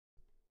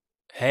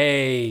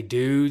Hey,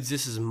 dudes,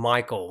 this is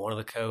Michael, one of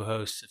the co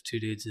hosts of Two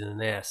Dudes in a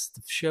Nest,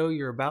 the show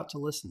you're about to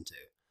listen to.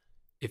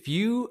 If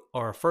you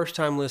are a first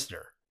time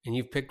listener and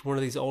you've picked one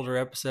of these older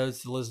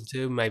episodes to listen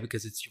to, maybe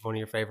because it's one of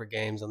your favorite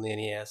games on the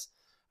NES,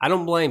 I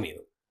don't blame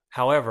you.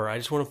 However, I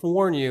just want to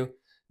warn you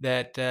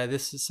that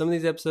some of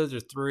these episodes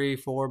are 3,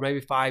 4, maybe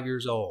 5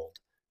 years old.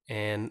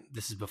 And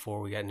this is before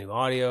we got new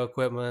audio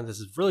equipment. This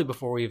is really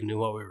before we even knew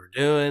what we were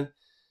doing.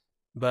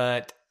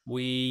 But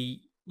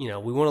we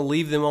want to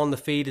leave them on the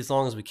feed as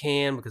long as we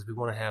can because we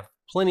want to have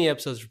plenty of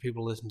episodes for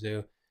people to listen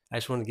to. I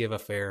just want to give a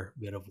fair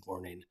bit of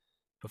warning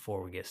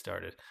before we get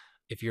started.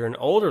 If you're an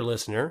older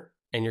listener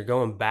and you're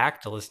going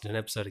back to listen to an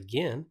episode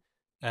again,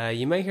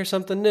 you may hear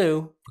something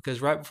new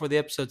because right before the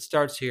episode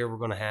starts here, we're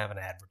going to have an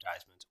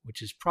advertisement,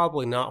 which is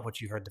probably not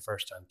what you heard the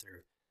first time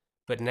through.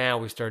 But now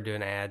we started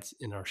doing ads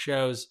in our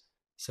shows,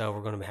 so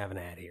we're going to have an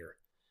ad here.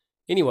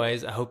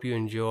 Anyways, I hope you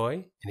enjoy.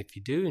 And if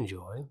you do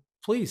enjoy,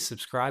 please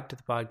subscribe to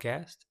the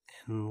podcast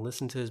and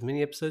listen to as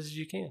many episodes as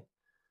you can.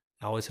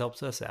 It always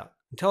helps us out.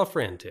 And tell a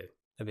friend too.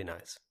 That'd be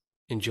nice.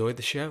 Enjoy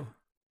the show.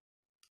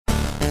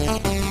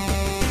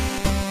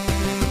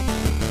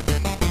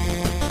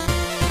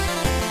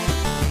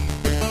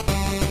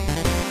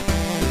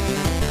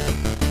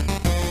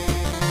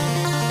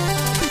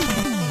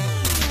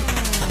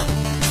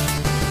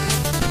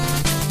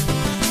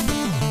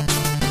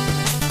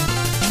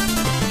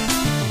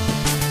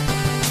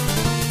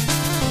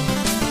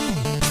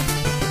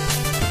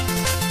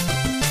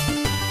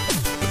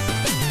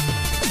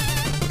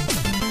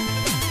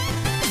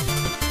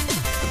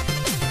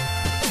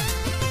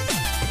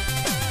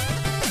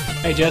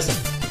 Hey, Justin.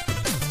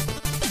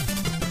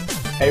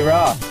 Hey,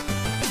 Rob.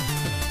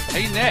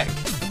 Hey, Nick.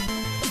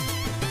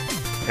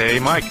 Hey,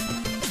 Mike.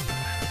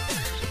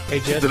 Hey,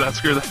 Justin. Did I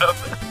screw that up?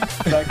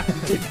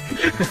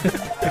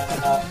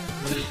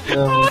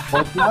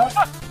 What's up?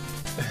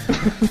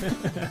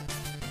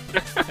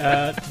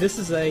 This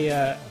is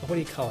a, what do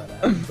you call it,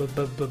 a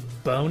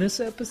bonus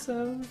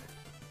episode?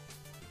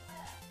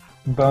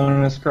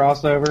 Bonus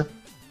crossover?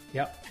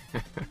 Yep.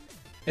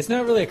 It's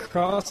not really a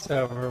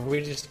crossover,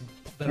 we just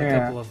put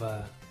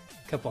a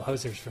couple of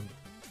hosers from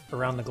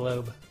around the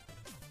globe.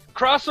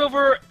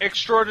 Crossover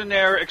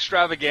extraordinaire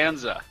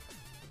extravaganza.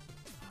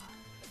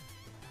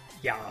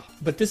 Yeah,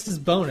 but this is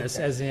bonus,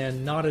 as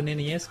in not an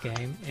NES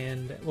game,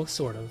 and, well,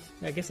 sort of.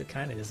 I guess it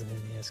kind of is an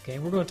NES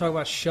game. We're going to talk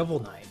about Shovel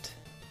Knight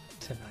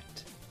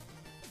tonight.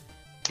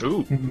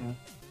 Ooh.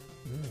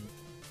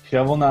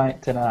 Shovel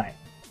Knight tonight.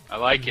 I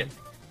like it.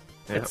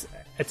 Yeah.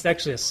 It's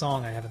actually a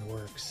song I have in the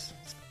works.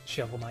 It's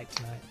Shovel Knight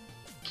tonight.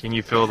 Can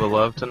you feel the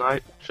love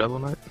tonight, Shovel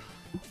Knight?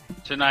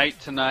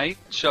 Tonight,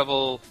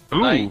 Shovel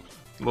Ooh, Knight.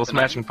 little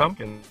Smashing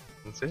Pumpkins.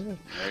 That's it. There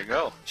you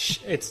go.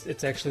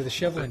 It's actually the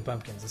Shoveling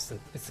Pumpkins. It's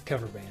the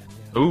cover band.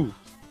 You know? Ooh.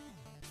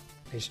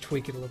 They just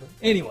tweak it a little bit.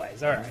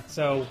 Anyways, all right.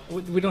 So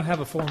we don't have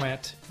a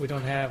format. We're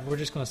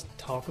just going to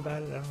talk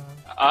about it. I don't know.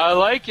 I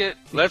like it.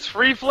 Let's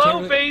free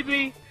flow,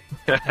 baby.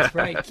 That's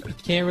right. You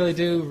can't really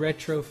do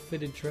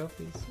retrofitted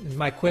trophies. And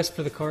my quest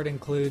for the card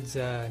includes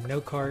no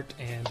cart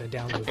and a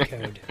download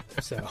code.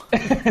 So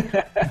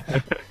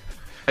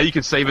Hey, you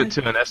could save it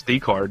to an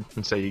SD card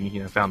and say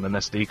you found an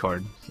SD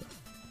card.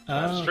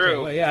 That's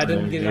true. Well, yeah, I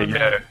didn't get it There on you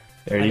that. go.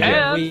 There you I go.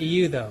 got Wii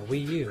U though.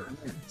 Wii U.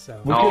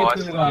 So Oh, I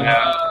put see. it on-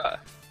 Yeah.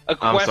 A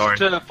I'm quest sorry.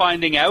 to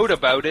finding out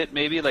about it,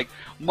 maybe like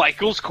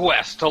Michael's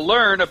quest to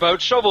learn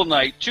about Shovel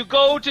Knight, to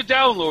go to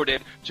download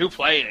it, to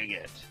playing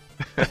it.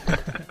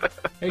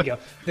 there you go.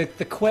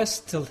 The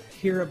quest to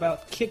hear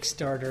about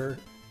Kickstarter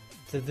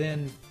to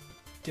then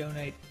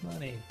donate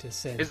money to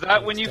said. Is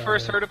that when you Kickstarter.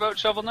 first heard about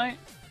Shovel Knight?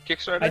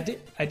 Kickstarter?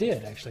 I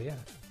did actually, yeah.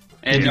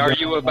 And Did you are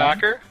donate you a money?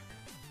 backer?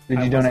 Did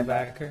I you was a donate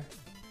back? backer?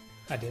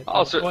 I did.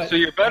 Oh, so What?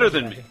 you're better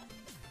than I me. was a backer.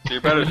 So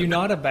you're better Are than you me.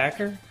 not a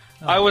backer?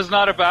 Oh. I was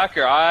not a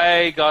backer.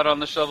 I got on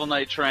the Shovel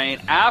Knight train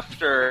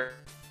after.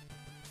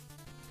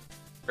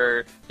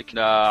 I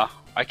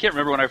can't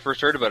remember when I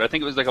first heard about it. I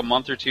think it was like a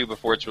month or two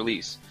before its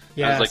release.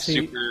 Yeah, I was like see,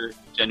 super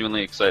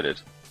genuinely excited.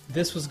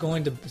 This was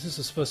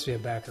supposed to be a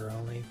backer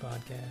only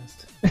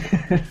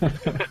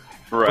podcast.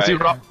 Well, Right. see,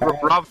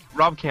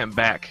 Rob can't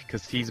back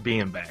because he's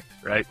being backed,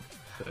 right?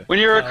 When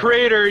you're a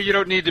creator, you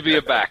don't need to be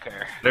a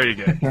backer. There you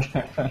go.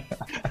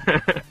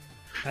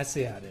 I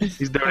see how it is.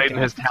 He's donating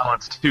his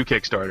talents to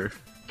Kickstarter.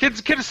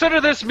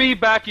 Consider this me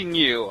backing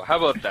you. How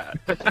about that?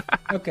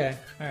 Okay,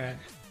 all right.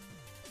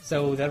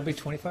 So that'll be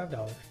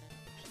 $25.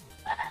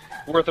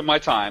 Worth of my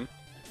time.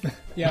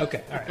 Yeah.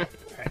 Okay. All right.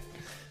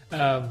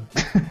 All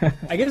right.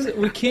 I guess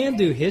we can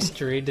do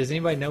history. Does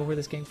anybody know where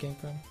this game came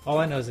from? All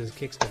I know is it's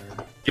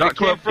Kickstarter. Yacht It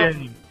came Club from-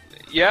 game.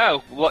 Yeah,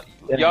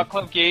 Yacht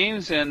Club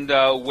Games and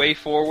Way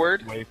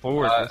Forward. Way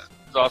forward.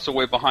 Is also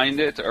way behind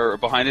it.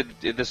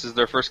 This is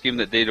their first game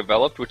that they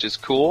developed, which is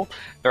cool.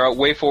 Their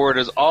Way Forward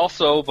is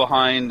also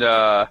behind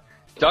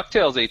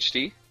DuckTales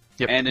HD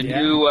Yep. and a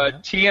Yeah, new yeah.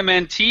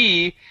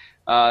 TMNT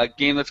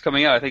game that's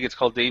coming out. I think it's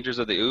called Dangers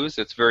of the Ooze.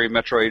 It's very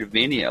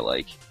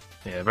Metroidvania-like.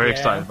 Yeah, very Yeah,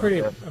 excited I'm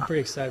about that.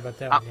 pretty excited about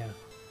that one. Yeah.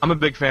 I'm a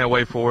big fan of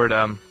Way Forward.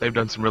 They've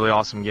done some really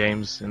awesome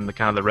games in the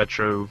kind of the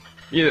retro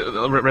Yeah,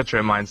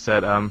 retro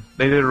mindset.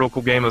 They did a real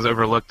cool game. It was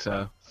overlooked.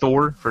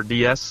 Thor for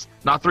DS,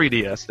 not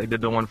 3DS. They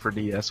did the one for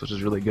DS, which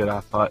is really good. I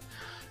thought.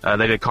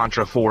 They did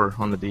Contra 4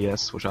 on the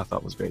DS, which I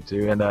thought was great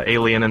too, and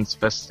Alien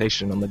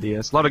Infestation on the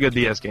DS. A lot of good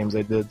DS games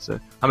they did. So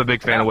I'm a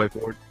big fan of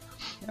WayForward.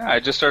 Yeah, I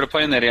just started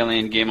playing that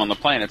Alien game on the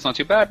plane. It's not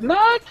too bad.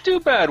 Not too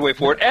bad,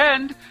 WayForward.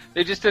 And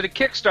they just did a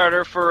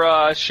Kickstarter for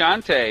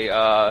Shantae.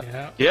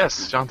 Yeah.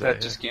 Yes, Shantae.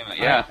 That just came out.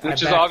 Yeah, I which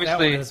is backed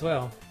obviously. that one as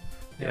well.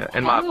 Yeah,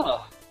 and I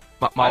know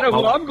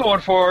who I'm going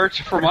for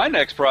my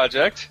next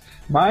project.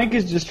 Mike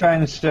is just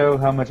trying to show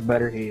how much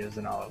better he is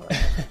than all of us.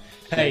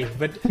 Hey,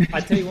 but I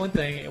tell you one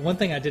thing. One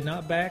thing I did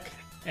not back,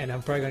 and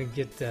I'm probably going to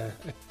get a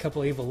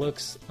couple evil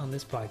looks on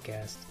this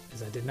podcast,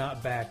 is I did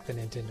not back the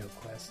Nintendo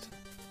Quest.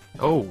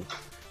 Oh.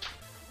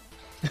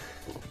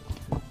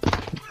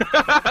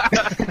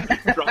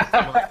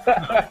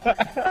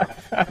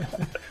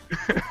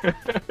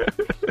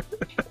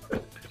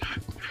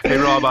 Hey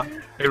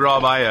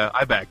Rob,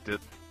 I backed it.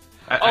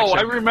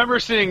 I remember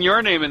seeing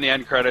your name in the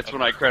end credits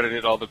when I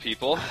credited all the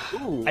people.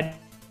 Ooh. I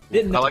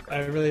didn't. I like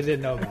I really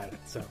didn't know about it.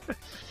 So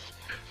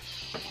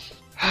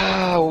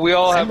We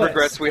all have Somebody-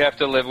 regrets we have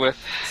to live with.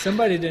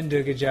 somebody didn't do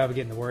a good job of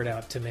getting the word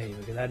out to me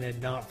because I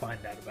did not find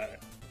out about it.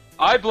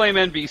 I blame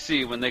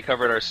NBC when they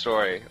covered our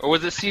story. Or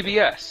was it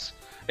CBS?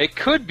 It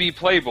could be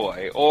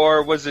Playboy.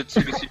 Or was it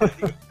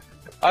CBC?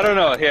 I don't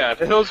know. Yeah,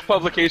 those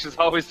publications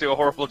always do a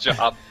horrible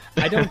job.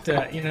 I don't.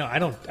 I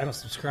don't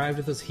subscribe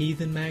to those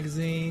heathen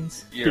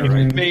magazines. You're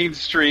right.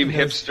 Mainstream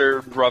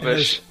hipster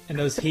rubbish. And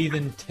those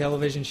heathen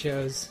television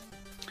shows.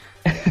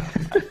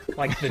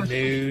 Like the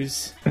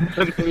news.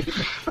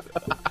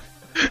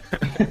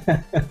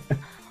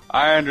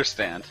 I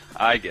understand.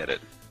 I get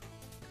it.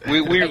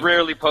 We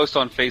rarely post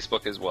on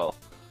Facebook as well.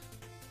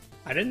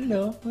 I didn't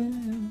know.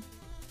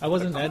 I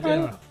wasn't. I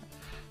don't know.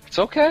 It's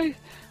okay.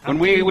 When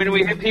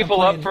we hit people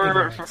up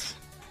for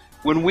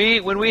when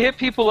we hit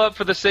people up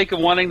for the sake of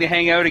wanting to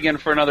hang out again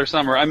for another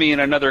summer, I mean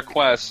another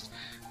quest,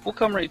 we'll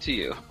come right to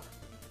you.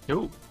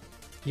 Ooh.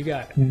 You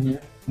got it.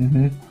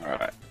 Mm-hmm. All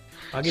right.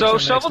 I'll get So, you on the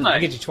Shovel next one. Knight. I'll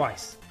get you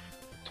twice.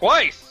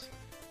 Twice.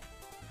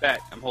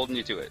 Bet I'm holding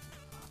you to it.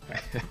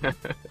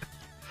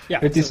 Yeah.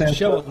 50 so cents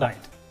Shovel per- Knight.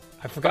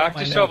 I forgot Back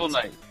my to notes. Shovel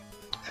Knight.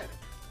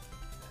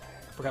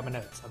 I forgot my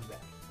notes. I'm bad.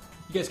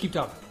 You guys keep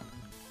talking.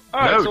 All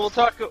right, Notes.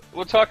 so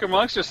we'll talk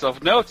amongst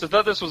ourselves. Notes. I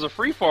thought this was a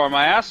free form.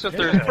 I asked if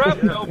there's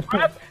prep. No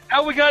prep.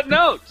 Now we got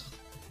notes.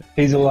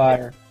 He's a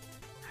liar.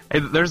 Hey,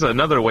 there's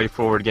another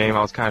WayForward game I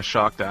was kind of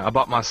shocked at. I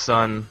bought my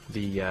son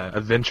the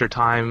Adventure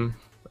Time,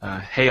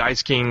 Hey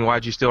Ice King,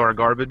 Why'd You Steal Our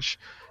Garbage?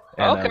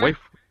 And Okay.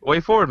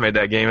 WayForward made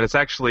that game, and it's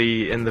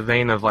actually in the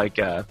vein of like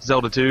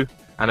Zelda 2.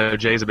 I know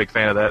Jay's a big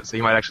fan of that, so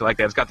he might actually like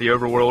that. It's got the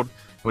overworld.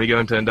 When you go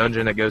into a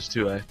dungeon, it goes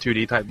to a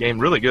 2D type game.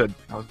 Really good.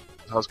 I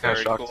was kind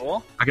of Very shocked.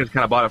 cool. I just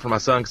kind of bought it for my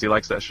son because he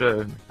likes that show.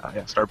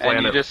 And, started playing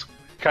And you it. just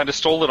kind of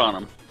stole it on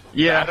him.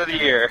 Yeah. Out of the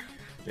year.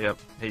 Yep.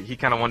 He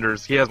kind of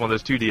wonders. He has one of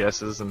those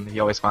 2DSs, and he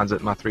always finds it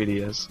in my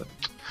 3DS. So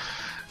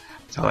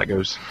that's how that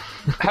goes.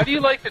 How do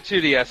you like the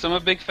 2DS? I'm a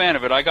big fan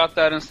of it. I got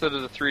that instead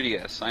of the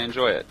 3DS. I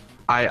enjoy it.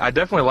 I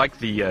definitely like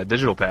the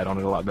digital pad on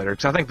it a lot better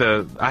because I think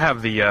I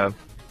have the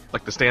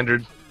like the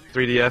standard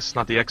 3DS,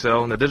 not the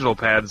XL, and the digital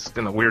pad's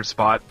in a weird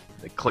spot.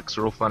 It clicks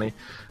real funny.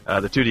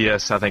 The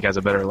 2DS I think has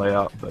a better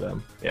layout, but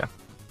yeah,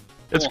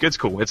 it's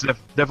cool. It's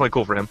definitely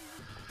cool for him.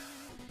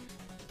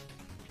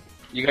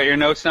 You got your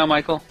notes now,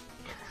 Michael?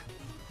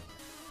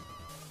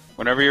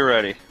 Whenever you're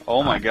ready.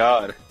 Oh my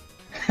God.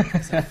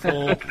 It's a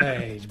full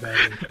page,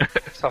 baby.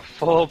 It's a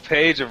full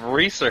page of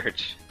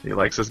research. He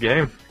likes this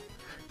game.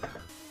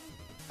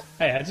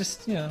 Hey, I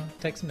just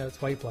take some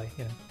notes while you play.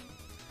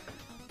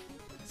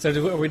 So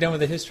are we done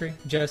with the history,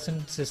 Justin?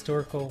 It's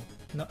historical.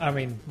 No, I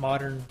mean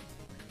modern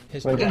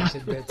history Wait.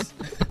 tidbits.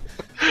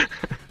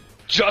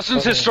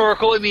 Justin's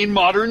historical and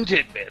modern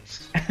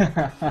tidbits.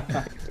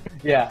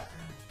 Yeah,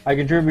 I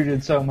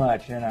contributed so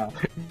much,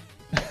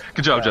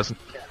 Good job, Justin.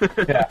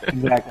 Yeah,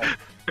 exactly.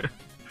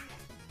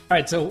 All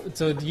right, so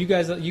you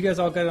guys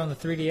all got it on the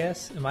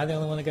 3DS. Am I the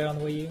only one that got it on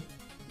the Wii U?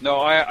 No,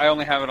 I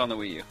only have it on the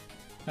Wii U.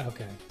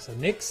 Okay, so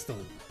Nick's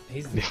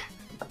he's the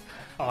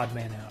odd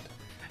man out.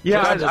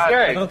 Yeah, That's I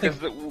okay, don't think-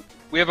 because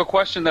we have a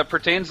question that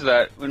pertains to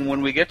that.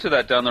 When we get to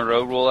that down the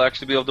road, we'll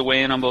actually be able to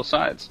weigh in on both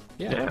sides.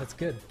 Yeah, Yeah. that's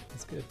good.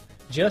 That's good.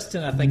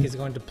 Justin, I think, is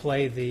going to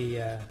play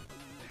the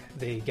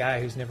guy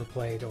who's never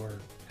played or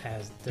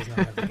does not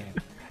have the game.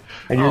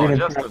 And you're Oh, gonna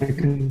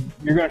Justin.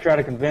 you're gonna try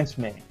to convince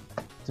me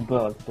to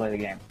play the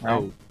game, right?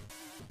 Oh,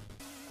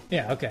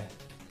 Yeah, okay.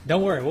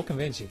 Don't worry, we'll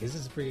convince you because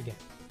this is a pretty good game.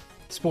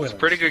 Spoilers. It's a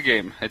pretty good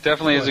game. It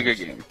definitely is a good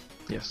game.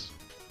 yes.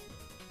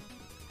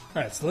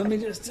 All right, so let me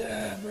just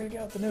break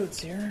out the notes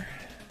here.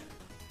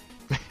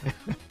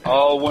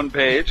 All one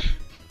page.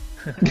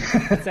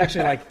 It's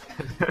actually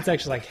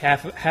like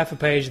half a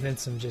page and then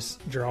some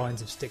just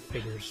drawings of stick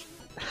figures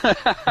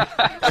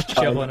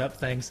shoveling up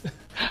things.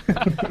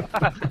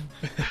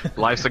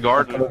 Life's a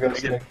garden. Go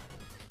stick.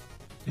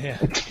 Yeah.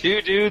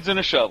 Two dudes and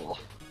a shovel.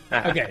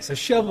 Okay, so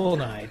Shovel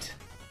Knight.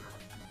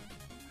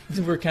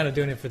 we're kind of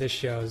doing it for this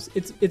show,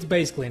 it's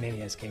basically an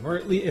NES game, or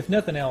at least, if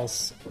nothing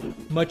else,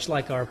 much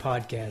like our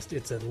podcast,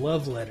 it's a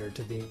love letter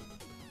to the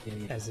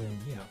NES, as in,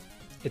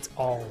 it's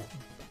all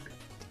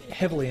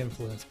heavily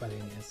influenced by the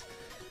NES.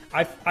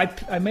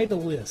 I made a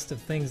list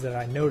of things that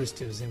I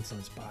noticed it was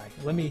influenced by.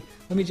 Let me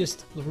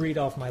just read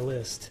off my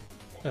list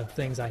of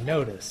things I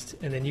noticed,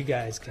 and then you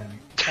guys can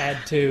add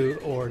to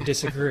or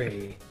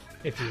disagree,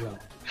 if you will.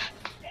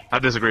 I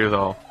disagree with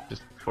all.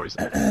 Just before you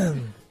say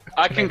it.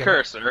 I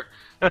concur, sir.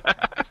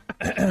 I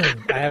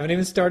haven't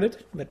even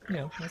started, but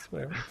that's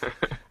whatever.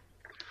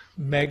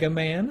 Mega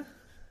Man,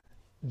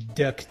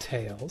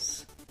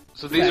 DuckTales.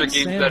 So these are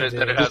games that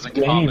it has in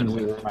Game, common.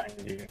 we remind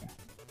you.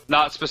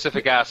 Not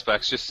specific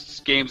aspects,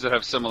 just games that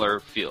have similar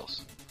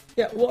feels.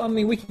 Yeah, well, I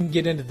mean, we can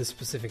get into the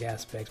specific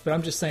aspects, but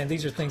I'm just saying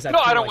these are things I No,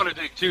 feel I don't like want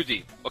to dig too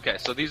deep. Okay,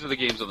 so these are the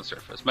games on the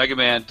surface. Mega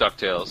Man,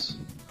 DuckTales.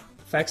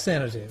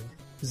 Faxanadu,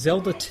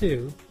 Zelda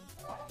 2,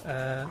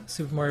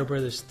 Super Mario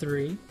Bros.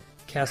 3,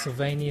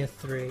 Castlevania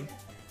 3,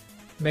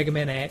 Mega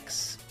Man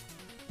X,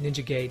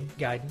 Ninja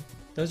Gaiden.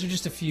 Those are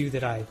just a few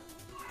that I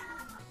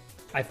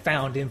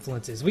found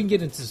influences. We can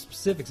get into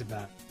specifics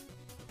about it.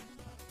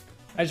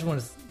 I just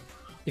want to,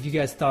 if you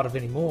guys thought of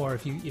any more,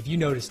 if you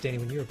noticed any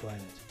when you were playing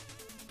it.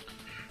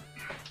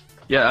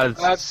 Yeah,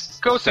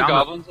 Ghosts and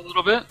Goblins a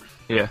little bit.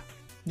 Yeah.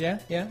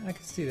 Yeah, I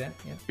can see that.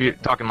 Yeah. You're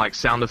talking like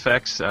sound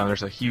effects.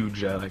 There's a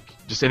huge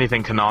just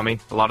anything Konami.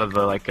 A lot of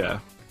the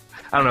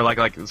I don't know,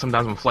 like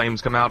sometimes when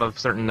flames come out of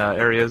certain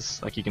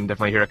areas, like you can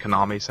definitely hear a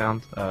Konami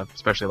sound,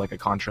 especially like a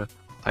Contra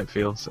type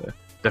feel. So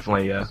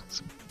definitely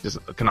just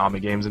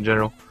Konami games in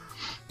general.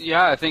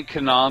 Yeah, I think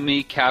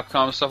Konami,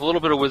 Capcom stuff, a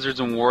little bit of Wizards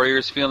and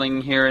Warriors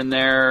feeling here and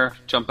there,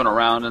 jumping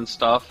around and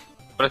stuff.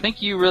 But I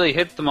think you really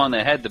hit them on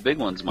the head, the big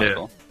ones,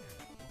 Michael.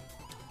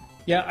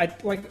 Yeah, I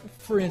like,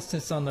 for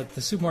instance, on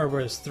the Super Mario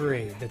Bros.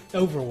 3, the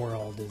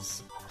overworld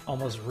is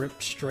almost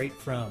ripped straight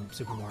from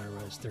Super Mario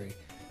Bros. 3.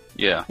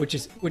 Yeah. Which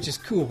is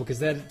cool, because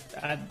that's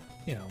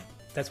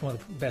one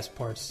of the best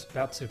parts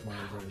about Super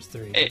Mario Bros.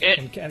 3.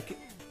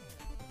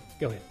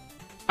 Go ahead.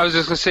 I was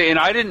just going to say, and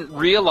I didn't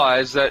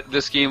realize that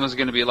this game was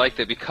going to be like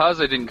that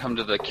because I didn't come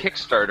to the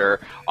Kickstarter.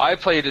 I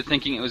played it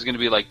thinking it was going to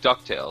be like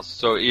DuckTales.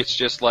 So it's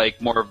just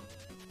like more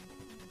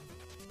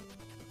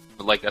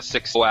like a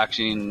 6-0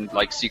 action,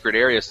 like secret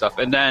area stuff.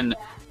 And then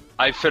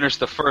I finished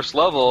the first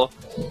level,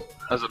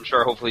 as I'm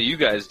sure hopefully you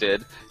guys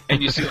did,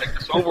 and you see like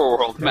this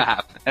overworld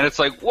map, and it's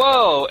like,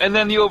 whoa! And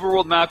then the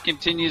overworld map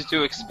continues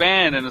to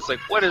expand, and it's like,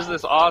 what is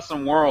this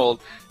awesome world?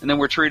 And then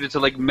we're treated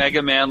to like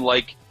Mega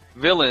Man-like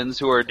villains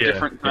who are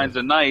different kinds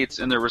of knights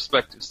in their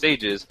respective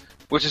stages,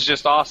 which is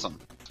just awesome.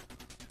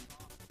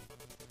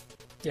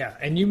 Yeah,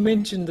 and you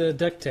mentioned the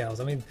DuckTales.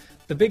 I mean,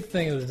 the big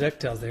thing of the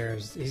DuckTales there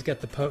is he's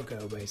got the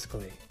Pogo,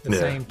 basically. The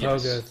same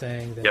Pogo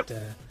thing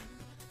that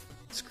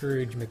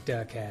Scrooge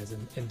McDuck has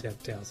in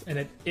DuckTales.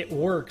 And it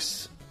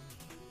works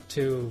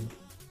to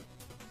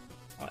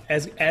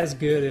as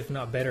good, if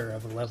not better,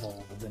 of a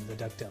level than the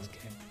DuckTales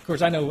game. Of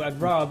course, I know,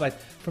 Rob,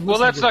 from well,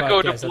 let's not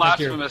go to podcast,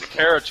 blasphemous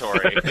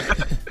territory.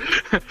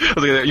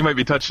 You might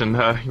be touching,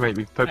 you might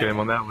be poking him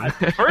on that one.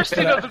 First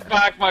he doesn't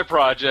back my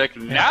project,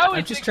 now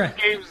he takes the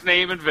game's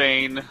name in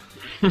vain.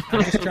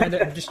 I'm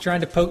just trying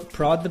to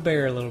prod the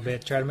bear a little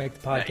bit, try to make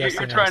the podcast.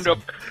 You're trying to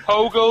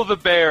pogo the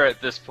bear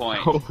at this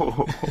point.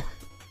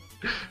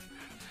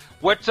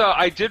 What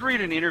I did read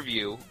an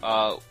interview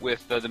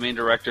with the main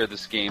director of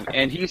this game,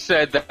 and he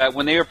said that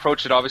when they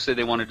approached it, obviously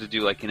they wanted to do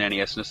like an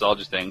NES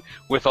nostalgia thing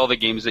with all the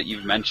games that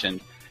you've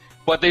mentioned.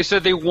 But they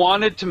said they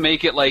wanted to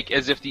make it like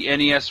as if the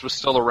NES was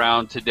still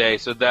around today,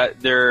 so that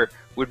there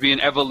would be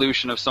an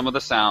evolution of some of the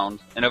sound,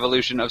 an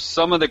evolution of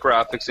some of the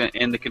graphics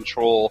and the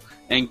control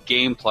and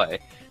gameplay.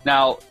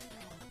 Now,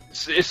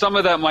 some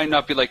of that might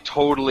not be like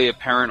totally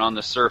apparent on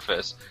the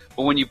surface,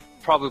 but when you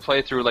probably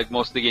play through like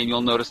most of the game,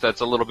 you'll notice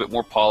that's a little bit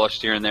more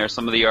polished here and there.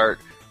 Some of the art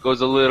goes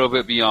a little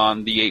bit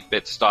beyond the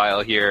 8-bit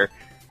style here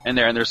and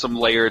there, and there's some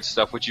layered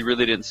stuff which you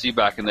really didn't see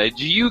back in the day.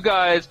 Do you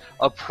guys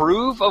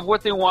approve of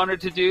what they wanted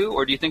to do,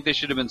 or do you think they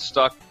should have been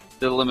stuck to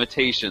the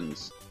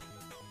limitations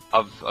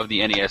of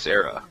the NES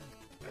era?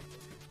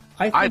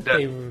 I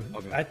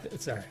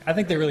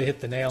think they really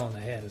hit the nail on the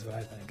head, is what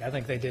I think. I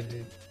think they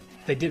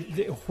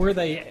did where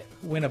they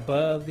went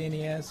above the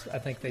NES. I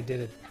think they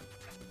did it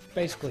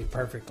basically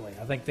perfectly.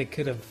 I think they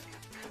could have.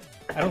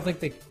 I don't think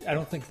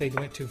they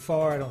went too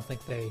far. I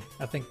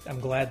think I'm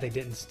glad they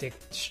didn't stick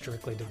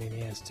strictly to the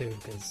NES too,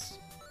 because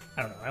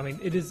I don't know. I mean,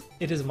 it is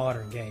a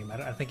modern game.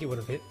 I think it would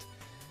have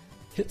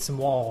hit some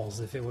walls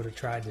if it would have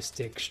tried to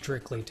stick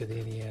strictly to the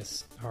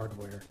NES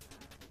hardware.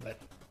 But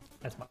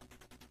that's my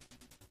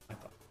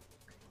thought.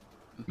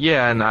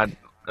 Yeah,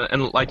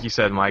 and like you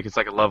said, Mike, it's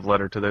like a love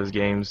letter to those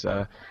games.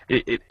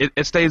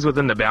 It stays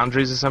within the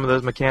boundaries of some of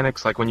those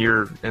mechanics. Like when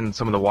you're in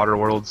some of the water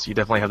worlds, you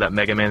definitely have that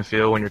Mega Man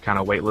feel when you're kind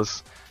of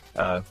weightless.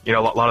 A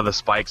lot of the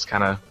spikes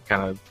kind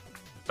of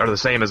are the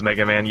same as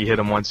Mega Man. You hit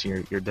them once,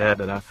 you're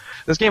dead. And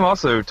this game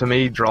also, to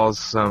me, draws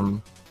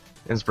some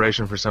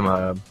inspiration for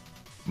some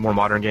more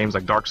modern games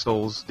like Dark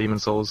Souls, Demon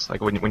Souls.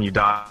 Like when you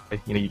die,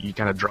 you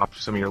kind of drop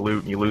some of your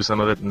loot and you lose some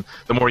of it, and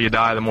the more you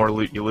die, the more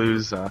loot you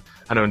lose. I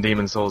know in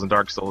Demon Souls and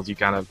Dark Souls, you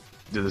kind of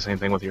do the same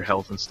thing with your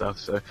health and stuff.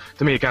 So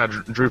to me, it kind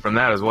of drew from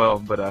that as well.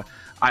 But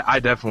I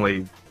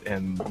definitely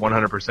am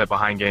 100%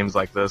 behind games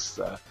like this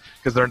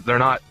because they're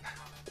not.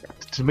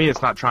 To me,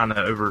 it's not trying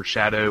to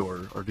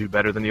overshadow or do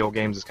better than the old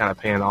games. It's kind of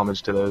paying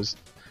homage to those.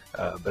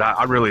 But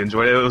I really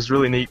enjoyed it. It was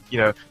really neat,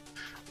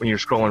 when you're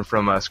scrolling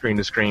from screen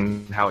to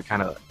screen, how it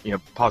kind of,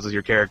 pauses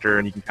your character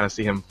and you can kind of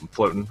see him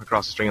floating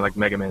across the screen like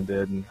Mega Man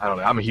did. And I don't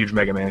know, I'm a huge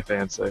Mega Man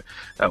fan, so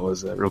that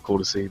was real cool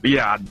to see. But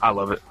yeah, I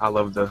love it. I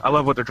love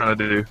what they're trying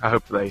to do. I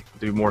hope they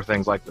do more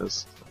things like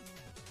this.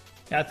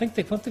 Yeah, I think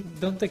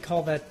don't they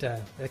call that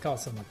they call it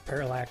something like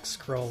parallax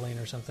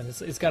scrolling or something.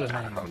 It's got a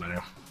name. I don't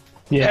know.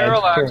 Yeah,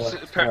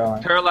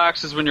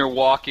 parallax is when you're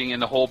walking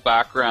and the whole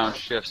background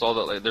shifts.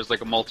 There's like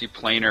a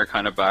multiplanar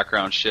kind of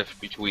background shift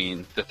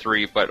between the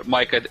three. But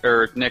Mike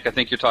or Nick, I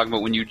think you're talking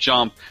about when you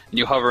jump and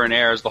you hover in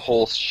air as the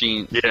whole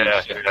scene.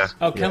 Yeah.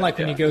 Oh, kind of like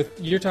when you go.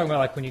 You're talking about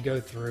like when you go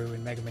through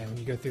in Mega Man when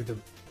you go through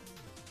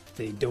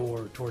the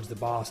door towards the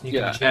boss and you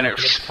can jump and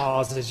it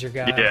pauses your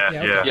guy.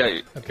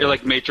 Yeah. Okay. You're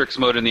like Matrix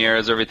mode in the air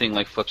as everything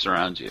like flips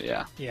around you.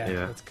 Yeah,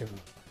 that's cool.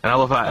 And I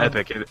love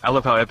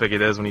how epic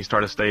it is when you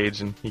start a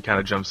stage and he kind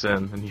of jumps in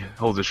and he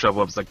holds his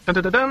shovel up. It's like dun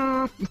dun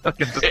dun dun.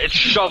 It's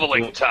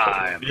shoveling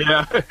time.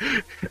 Yeah,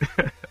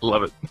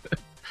 love it.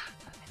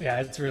 Yeah,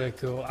 it's really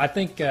cool. I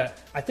think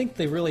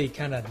they really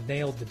kind of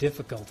nailed the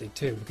difficulty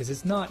too because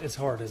it's not as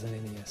hard as an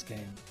NES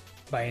game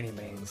by any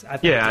means. I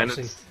think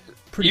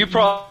you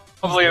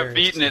probably have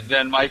beaten it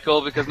then,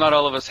 Michael, because not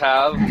all of us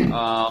have.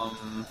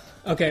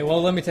 Okay,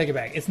 well, let me take it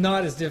back. It's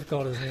not as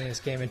difficult as an NES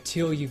game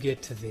until you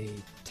get to the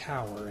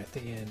tower at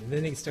the end, and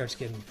then it starts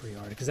getting pretty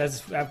hard because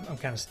I'm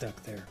kind of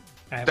stuck there.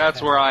 That's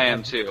where I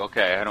am too.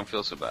 Okay, I don't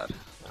feel so bad.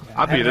 Yeah,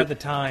 I haven't had the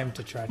time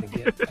to try to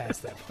get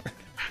past that part.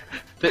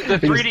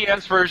 The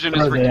 3DS version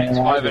is for kids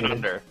 5 and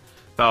under.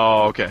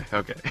 Oh, okay.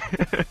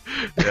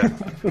 Yeah.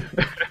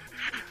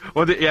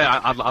 Well,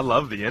 I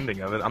love the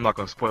ending of it. I'm not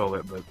going to spoil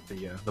it, but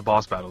the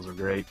boss battles are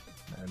great.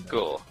 And,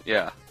 cool.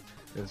 Yeah.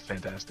 It's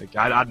fantastic.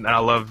 I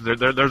love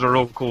there's a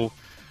real cool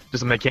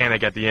just a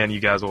mechanic at the end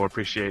you guys will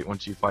appreciate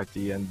once you fight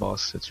the end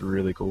boss. It's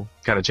really cool.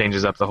 Kind of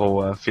changes up the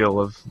whole feel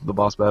of the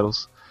boss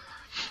battles.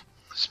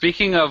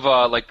 Speaking of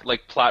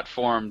like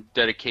platform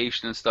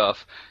dedication and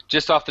stuff,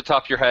 just off the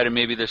top of your head, and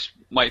maybe this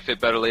might fit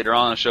better later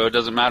on in the show, it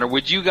doesn't matter.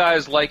 Would you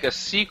guys like a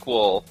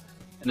sequel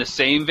in the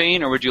same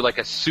vein, or would you like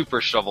a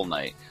Super Shovel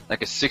Knight,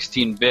 like a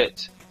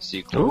 16-bit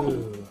sequel?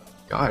 Ooh.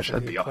 Gosh,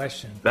 that'd be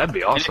awesome. That'd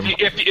be awesome.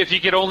 If you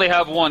could only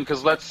have one,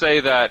 because let's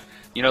say that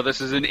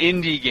this is an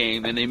indie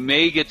game and they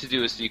may get to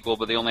do a sequel,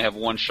 but they only have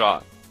one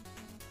shot.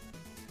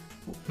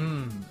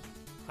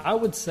 I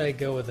would say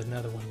go with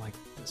another one like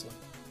this one.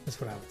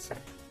 That's what I would say.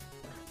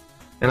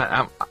 And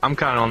I'm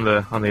kind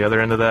of on the other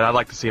end of that. I'd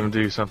like to see them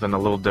do something a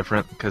little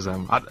different because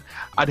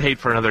I'd hate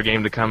for another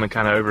game to come and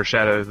kind of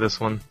overshadow this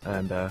one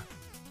and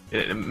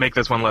make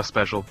this one less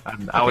special.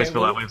 I always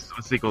feel that way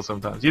with sequels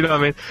sometimes. You know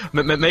what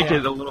I mean? Make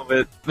it a little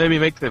bit, maybe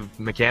make the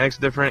mechanics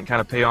different,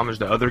 kind of pay homage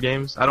to other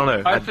games. I don't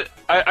know.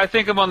 I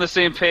think I'm on the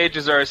same page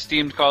as our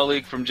esteemed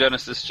colleague from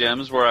Genesis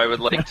Gems, where I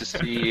would like to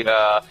see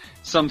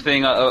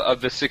something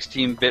of the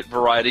 16-bit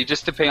variety,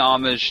 just to pay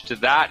homage to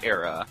that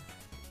era.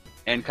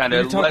 And kind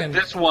of let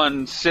this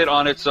one sit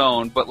on its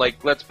own, but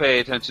let's pay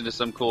attention to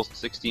some cool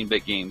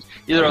 16-bit games,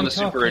 either on the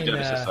Super or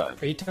Genesis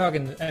side. Are you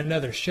talking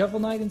another Shovel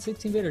Knight in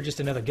 16-bit, or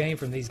just another game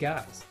from these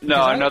guys?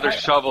 No, another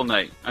Shovel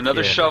Knight.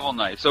 Shovel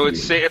Knight. So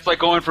it's like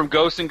going from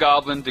Ghosts and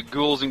Goblin to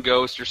Ghouls and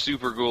Ghosts, or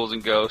Super Ghouls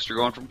and Ghosts. You're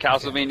going from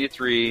Castlevania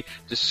 3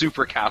 to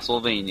Super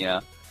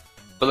Castlevania.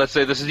 But let's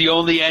say this is the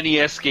only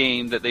NES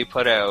game that they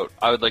put out.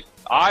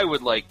 I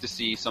would like to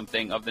see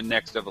something of the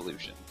next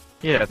evolution.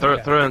 Yeah,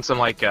 throw in some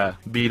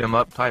beat 'em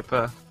up type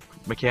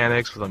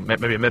mechanics with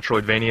maybe a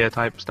Metroidvania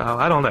type style.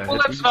 I don't know. Well,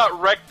 let's not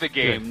wreck the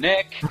game,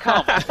 Nick.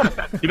 Come on.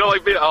 You don't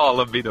like beat? Oh, I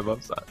love beat 'em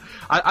up style.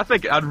 I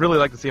think I'd really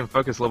like to see him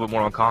focus a little bit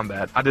more on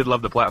combat. I did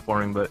love the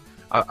platforming, but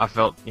I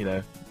felt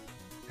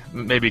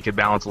maybe it could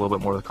balance a little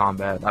bit more of the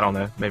combat. I don't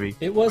know. Maybe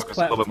it was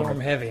platform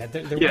heavy.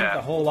 There weren't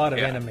a whole lot of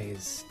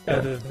enemies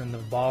other than the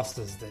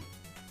bosses that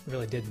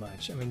really did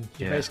much. I mean,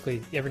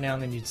 basically every now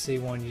and then you'd see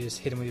one, you just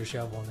hit him with your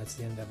shovel, and that's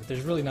the end of it.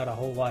 There's really not a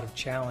whole lot of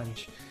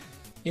challenge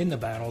in the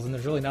battles, and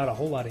there's really not a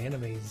whole lot of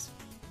enemies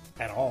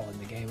at all in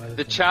the game.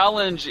 The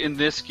challenge in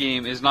this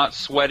game is not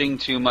sweating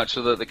too much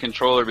so that the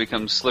controller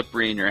becomes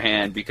slippery in your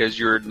hand, because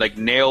you're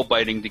nail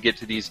biting to get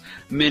to these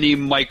mini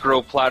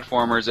micro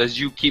platformers as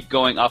you keep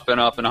going up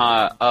and up and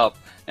up,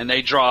 and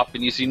they drop,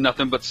 and you see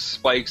nothing but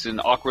spikes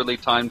and awkwardly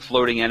timed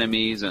floating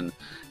enemies, and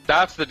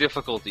that's the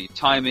difficulty: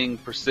 timing,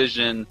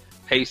 precision,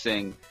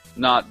 pacing,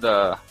 not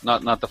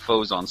the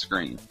foes on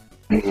screen.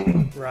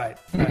 Right.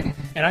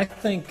 And I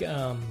think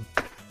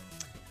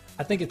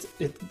it's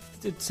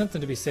something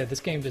to be said. This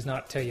game does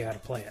not tell you how to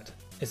play it.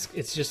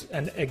 It's just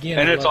and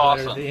it's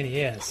awesome. The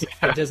NES.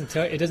 It doesn't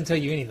tell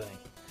you anything.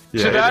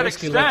 Yeah. To that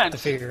extent, to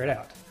figure it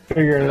out.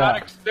 To that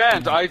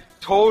extent, I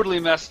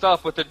totally messed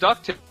up with the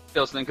DuckTales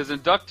DuckTales thing, because in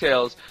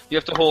DuckTales, you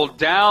have to hold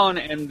down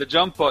and the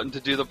jump button to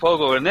do the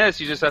pogo. In this,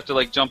 you just have to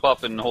like jump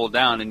up and hold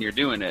down and you're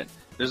doing it.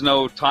 There's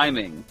no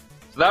timing.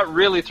 So that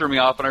really threw me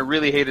off, and I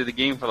really hated the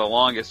game for the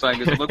longest time,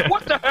 because I'm like,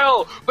 what the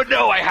hell? But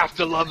no, I have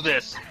to love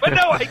this. But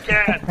no, I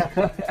can't.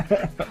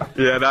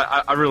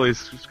 Yeah, I really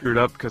screwed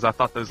up, because I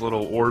thought those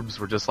little orbs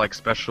were just like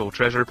special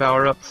treasure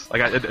power-ups.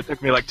 Like, it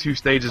took me like 2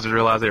 stages to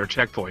realize they were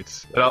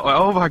checkpoints. And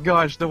oh my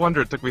gosh, no wonder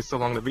it took me so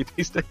long to beat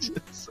these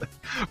stages.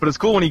 But it's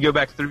cool when you go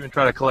back through and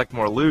try to collect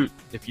more loot.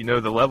 If you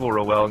know the level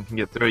real well and can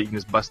get through it, you can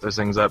just bust those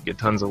things up, get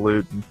tons of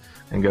loot,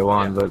 and go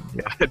on. Yeah. But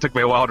yeah, it took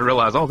me a while to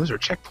realize, oh, those are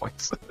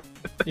checkpoints.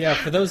 Yeah,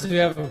 for those who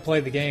haven't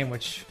played the game,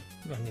 which,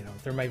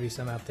 there may be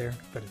some out there,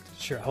 but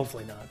sure,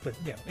 hopefully not. But,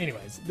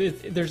 anyways,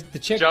 there's the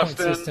checkpoint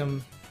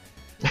system.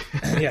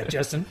 Yeah,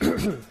 Justin.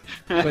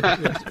 But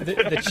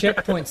the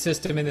checkpoint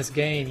system in this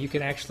game, you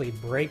can actually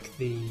break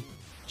the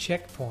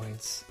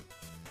checkpoints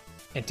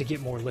and to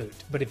get more loot.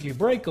 But if you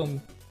break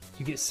them,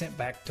 you get sent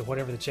back to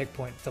whatever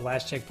the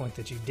last checkpoint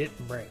that you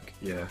didn't break.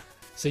 Yeah.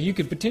 So you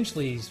could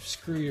potentially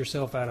screw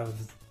yourself out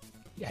of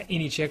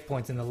any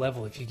checkpoints in the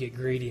level if you get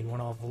greedy and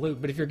want all the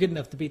loot. But if you're good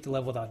enough to beat the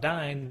level without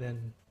dying,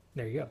 then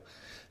there you go.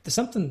 There's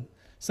something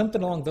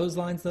along those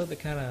lines, though, that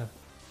kind of,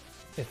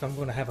 if I'm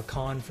going to have a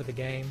con for the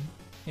game,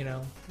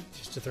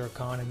 just to throw a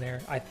con in there,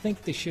 I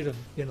think they should have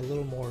been a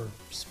little more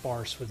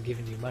sparse with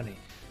giving you money,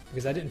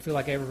 because I didn't feel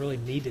like I ever really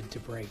needed to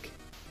break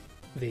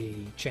the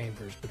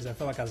chambers, because I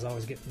felt like I was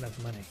always getting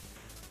enough money.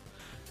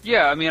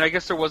 Yeah, I mean, I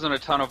guess there wasn't a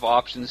ton of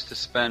options to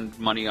spend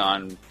money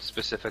on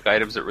specific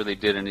items that really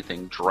did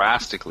anything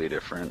drastically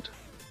different.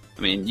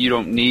 I mean, you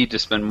don't need to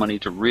spend money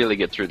to really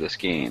get through this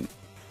game.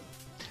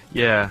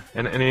 Yeah,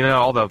 and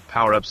all the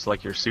power-ups,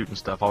 like your suit and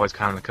stuff, always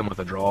kind of come with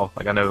a draw.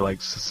 Like, I know,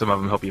 like, some of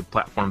them help you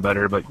platform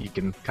better, but you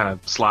can kind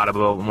of slide a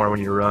little more when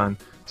you run,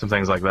 some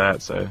things like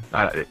that. So,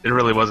 it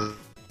really wasn't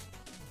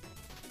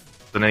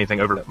anything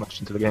over that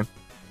much into the game.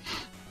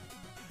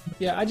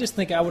 Yeah, I just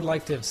think I would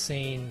like to have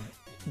seen...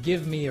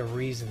 give me a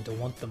reason to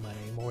want the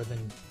money more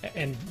than,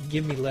 and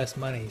give me less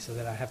money so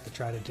that I have to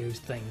try to do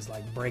things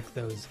like break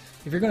those.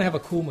 If you're going to have a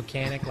cool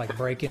mechanic like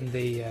breaking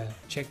the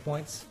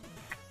checkpoints,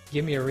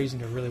 give me a reason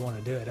to really want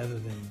to do it, other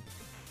than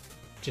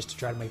just to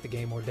try to make the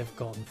game more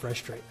difficult and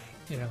frustrate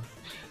me,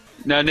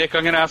 Now, Nick,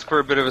 I'm going to ask for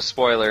a bit of a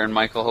spoiler, and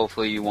Michael,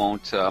 hopefully you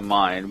won't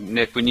mind.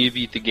 Nick, when you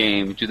beat the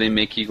game, do they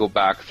make you go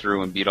back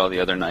through and beat all the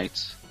other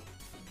knights?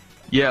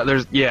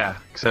 Yeah,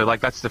 so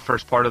like that's the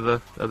first part of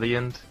the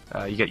end.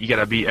 You got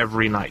to beat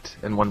every knight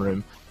in one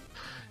room,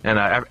 and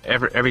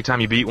every time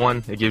you beat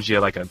one, it gives you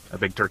like a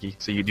big turkey.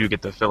 So you do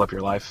get to fill up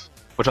your life,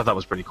 which I thought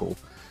was pretty cool.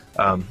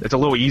 It's a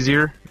little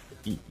easier.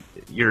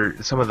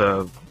 Some of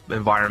the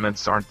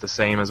environments aren't the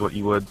same as what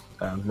you would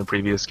in the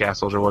previous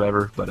castles or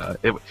whatever.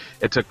 But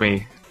it took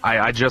me.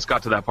 I just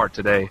got to that part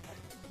today,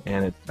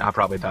 and I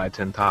probably died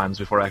 10 times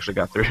before I actually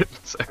got through it.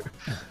 So.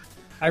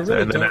 I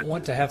really don't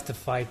want to have to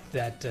fight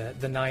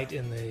the knight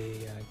in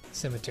the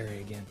cemetery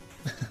again.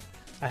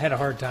 I had a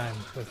hard time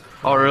with.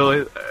 Oh,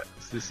 really?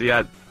 See,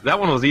 that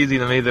one was easy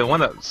to me. The one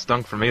that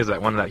stunk for me is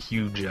that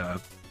huge,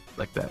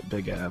 like that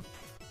big, I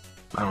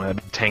don't know,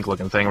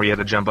 tank-looking thing where you had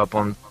to jump up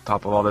on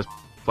top of all those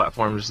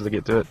platforms just to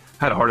get to it.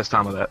 I had the hardest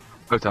time with that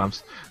both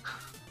times.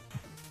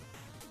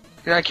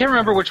 Yeah, I can't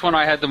remember which one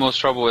I had the most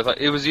trouble with.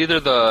 It was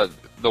either the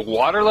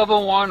water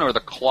level one or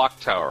the clock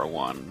tower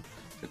one.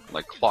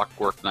 Like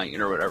Clockwork Knight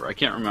or whatever. I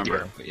can't remember.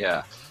 Yeah. But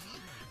yeah.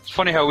 It's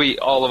funny how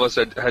all of us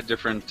had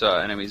different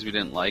enemies we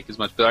didn't like as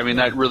much. But I mean,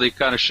 that really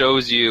kind of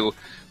shows you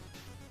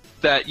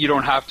that you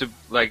don't have to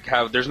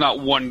there's not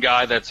one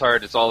guy that's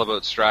hard. It's all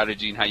about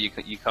strategy and how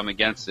you come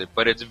against it.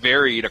 But it's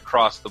varied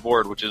across the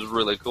board, which is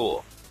really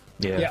cool.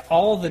 Yeah.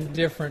 All the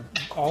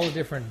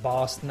different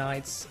boss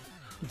knights,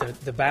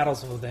 the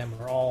battles with them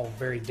are all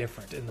very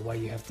different in the way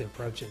you have to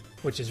approach it,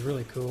 which is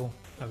really cool.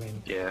 I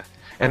mean, yeah.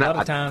 And a lot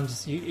of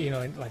times, you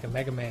like a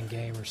Mega Man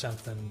game or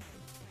something,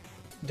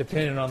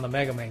 depending on the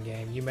Mega Man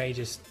game, you may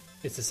it's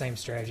the same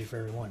strategy for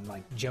everyone.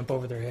 Like jump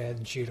over their head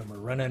and shoot them, or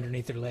run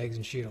underneath their legs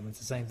and shoot them. It's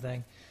the same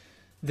thing.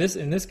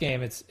 In this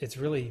game, it's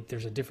really,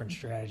 there's a different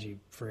strategy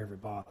for every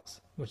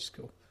boss, which is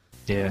cool.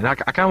 Yeah, and I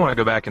kind of want to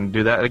go back and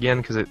do that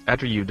again, because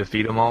after you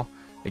defeat them all,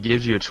 it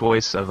gives you a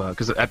choice of,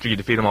 because after you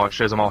defeat them all, it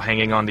shows them all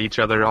hanging onto each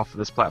other off of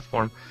this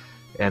platform.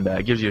 And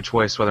it gives you a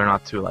choice whether or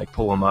not to like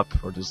pull them up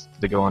or just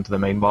to go on to the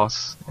main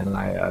boss. And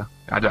I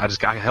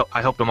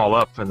helped them all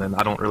up, and then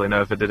I don't really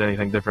know if it did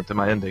anything different to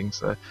my ending.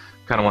 So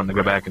kind of wanted to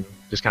go back and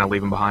just kind of leave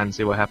them behind and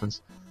see what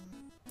happens.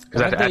 Go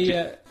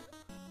ahead.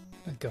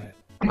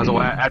 So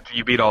after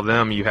you beat all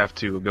them, you have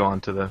to go on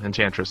to the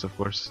Enchantress, of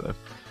course. So,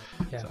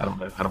 yeah. So I don't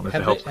know if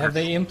it helps. Have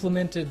they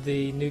implemented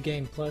the New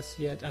Game Plus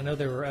yet? I know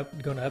they were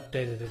going to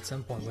update it at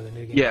some point with a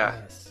New Game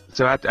Plus.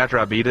 So after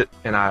I beat it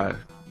and I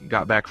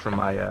got back from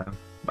my.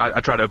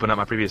 I tried to open up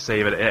my previous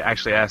save. It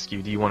actually asks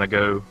you, do you want to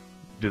go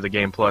do the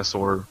Game Plus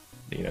or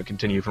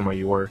continue from where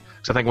you were?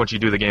 Because I think once you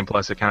do the Game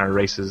Plus, it kind of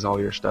erases all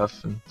your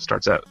stuff and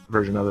starts that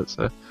version of it.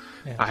 So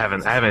yeah, I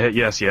haven't hit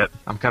yes yet.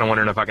 I'm kind of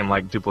wondering if I can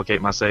like duplicate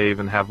my save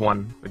and have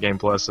one a Game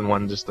Plus and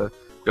one just to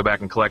go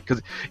back and collect.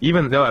 Because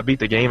even though I beat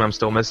the game, I'm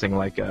still missing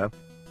like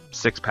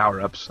 6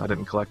 power-ups. I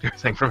didn't collect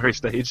everything from every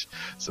stage.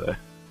 So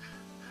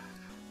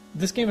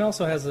this game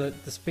also has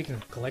speaking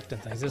of collecting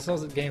things, this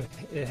also game,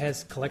 it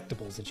has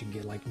collectibles that you can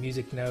get, like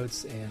music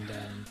notes and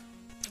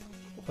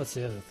what's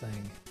the other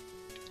thing?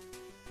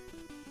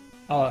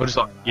 Oh,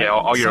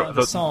 all your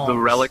the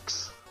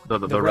relics.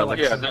 The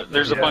relics. Yeah,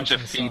 there's a bunch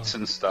of feats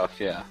and stuff.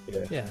 Yeah.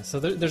 So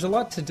there's a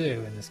lot to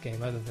do in this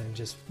game other than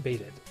just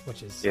beat it,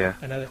 which is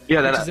another.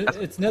 Yeah,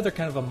 it's another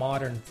kind of a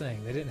modern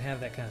thing. They didn't have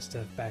that kind of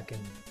stuff back in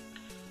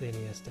the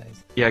NES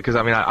days. Yeah, because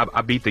I mean,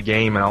 I beat the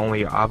game and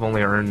I've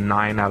only earned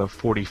 9 out of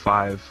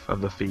 45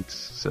 of the feats,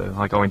 so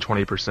like only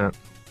 20%.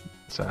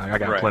 So I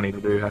got plenty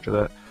to do after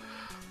that.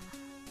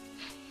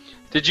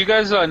 Did you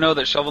guys know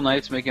that Shovel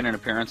Knight's making an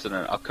appearance in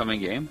an upcoming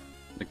game?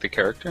 Like the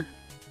character?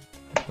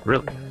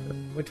 Really?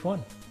 Which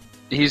one?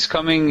 He's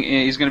coming.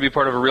 He's going to be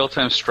part of a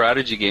real-time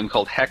strategy game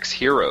called Hex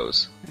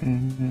Heroes.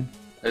 Mm-hmm.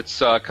 It's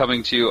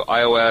coming to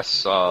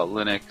iOS,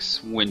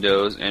 Linux,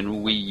 Windows, and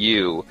Wii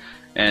U.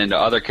 And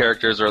other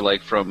characters are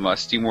like from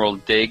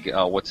SteamWorld Dig.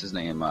 What's his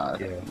name?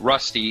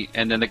 Rusty,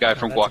 and then the guy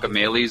from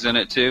Guacameele's in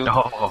it too.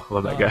 Oh,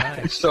 love that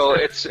guy. Nice. So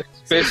it's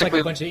basically it's like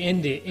a bunch of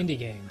indie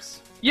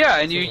games. Yeah,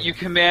 and you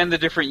command the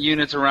different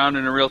units around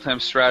in a real-time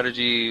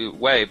strategy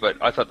way, but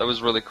I thought that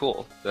was really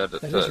cool to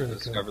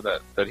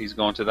discover that he's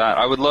going to that.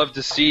 I would love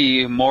to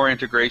see more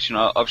integration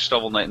of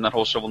Shovel Knight and that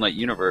whole Shovel Knight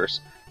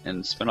universe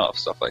and spin-off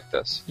stuff like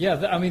this.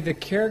 Yeah, I mean the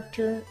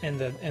character and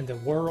the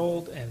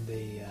world and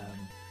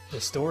the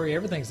story,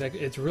 everything's like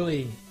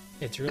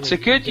it's a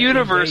good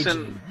universe,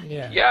 and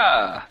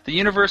the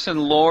universe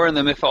and lore and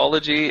the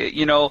mythology.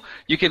 You know,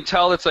 you can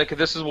tell it's like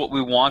this is what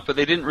we want, but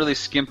they didn't really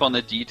skimp on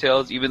the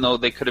details, even though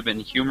they could have been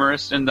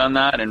humorous and done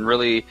that and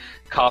really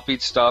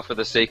copied stuff for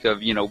the sake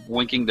of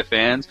winking to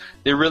fans.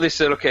 They really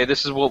said, okay,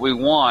 this is what we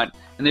want,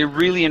 and they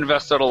really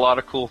invested a lot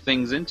of cool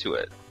things into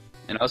it.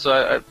 So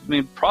I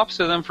mean, props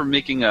to them for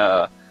making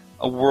a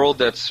world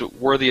that's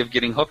worthy of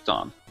getting hooked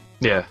on.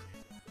 Yeah.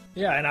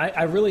 Yeah, and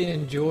I really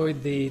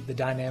enjoyed the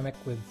dynamic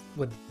with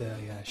the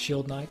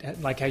Shield Knight,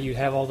 like how you'd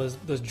have all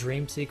those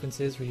dream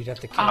sequences where you'd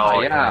have to kill.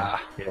 Oh yeah.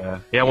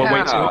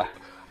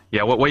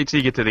 Wait till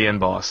you get to the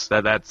end boss.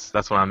 That's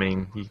what I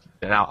mean.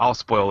 I'll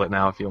spoil it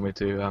now if you want me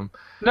to.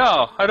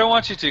 No, I don't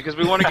want you to, because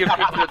we want to give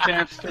people a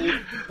chance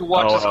to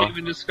watch this game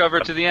and discover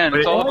it to the end.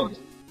 It's all about,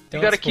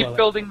 you got to keep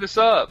building this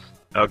up.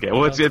 Okay,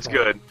 well it's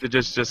good.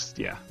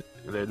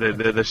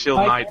 The Shield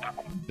Knight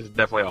is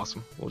definitely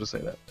awesome. We'll just say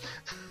that.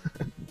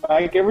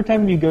 Like every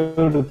time you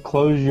go to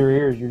close your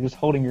ears, you're just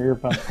holding your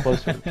earphones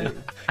closer to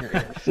your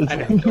ears.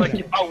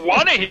 I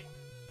want to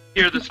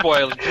hear the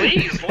spoilers,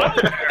 please.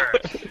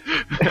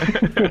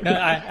 No,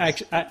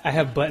 I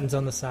have buttons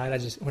on the side.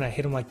 When I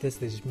hit them like this,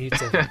 they just mute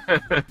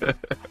everything.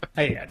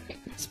 Hey,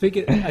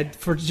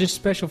 for just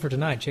special for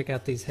tonight, check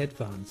out these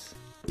headphones.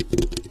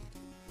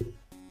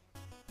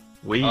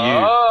 Wii U.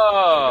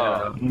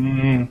 Oh,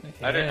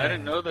 I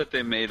didn't know that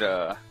they made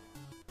a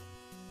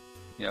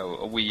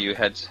Wii U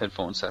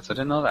headphone sets. I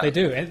didn't know that. They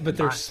do, but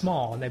they're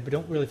small and they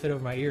don't really fit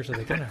over my ears, so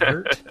they kind of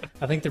hurt.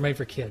 I think they're made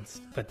for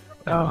kids, but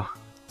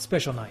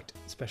special night.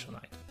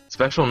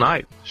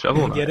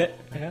 Shovel Knight. Get it?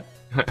 Yeah.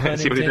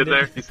 See what he did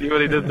there? You see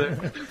what he did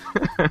there?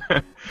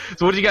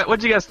 So what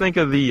did you guys think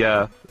of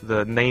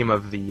the name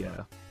of the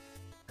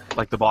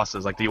like the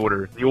bosses, like the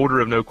Order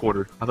of No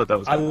Quarter? I thought that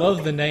was. I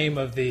love the name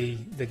of the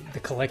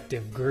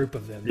collective group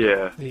of them.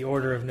 Yeah. The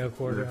Order of No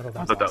Quarter. I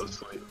thought that was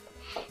sweet.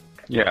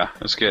 Yeah,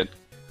 that's good.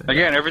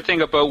 Again,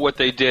 everything about what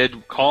they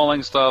did,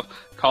 calling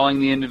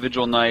the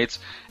individual knights,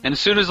 and as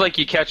soon as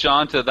you catch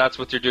on to that's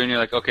what they're doing, you're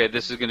like, okay,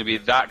 this is going to be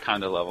that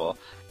kind of level.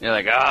 And you're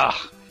like,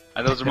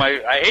 those are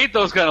I hate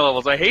those kind of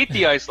levels. I hate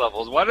the ice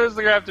levels. Why does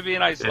there have to be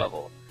an ice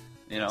level?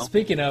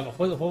 Speaking of,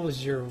 what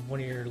was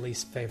one of your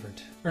least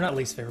favorite, or not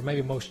least favorite,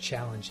 maybe most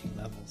challenging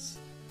levels?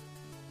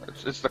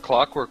 It's the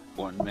Clockwork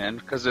one, man,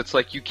 because it's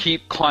like you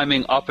keep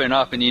climbing up and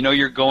up, and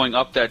you're going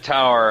up that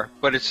tower,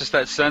 but it's just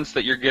that sense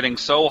that you're getting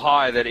so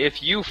high that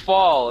if you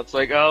fall, it's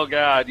like, oh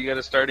god, you got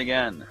to start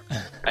again.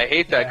 I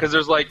hate that, because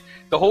there's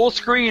the whole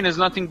screen is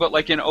nothing but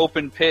an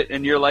open pit,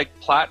 and you're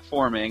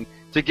platforming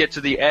to get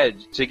to the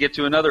edge, to get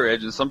to another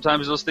edge, and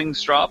sometimes those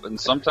things drop, and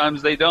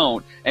sometimes they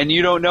don't, and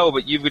you don't know,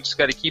 but you've just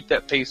got to keep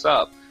that pace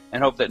up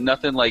and hope that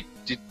nothing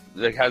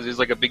is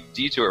like a big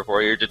detour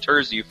for you or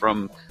deters you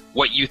from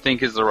what you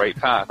think is the right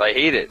path. I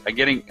hate it.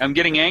 I'm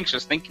getting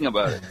anxious thinking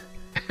about it.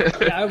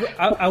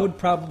 I would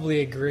probably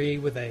agree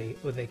with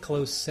a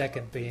close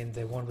second being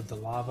the one with the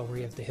lava where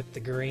you have to hit the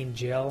green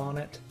gel on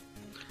it.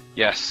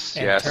 Yes,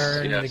 and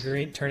turn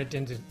it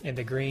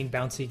into green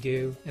bouncy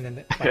goo, and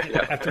then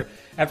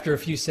after a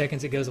few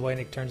seconds it goes away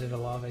and it turns into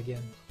lava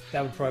again.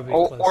 That would probably be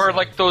a close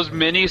second. Those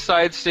mini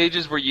side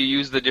stages where you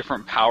use the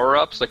different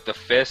power-ups, like the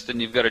fist,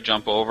 and you've got to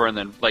jump over and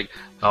then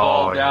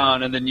fall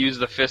down and then use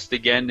the fist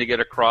again to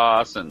get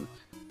across. And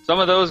some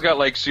of those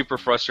got super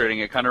frustrating.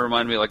 It kind of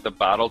reminded me of the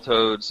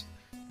Battletoads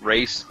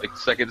race,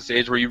 second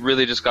stage, where you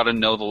really just got to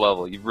know the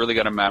level. You've really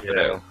got to map it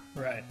out.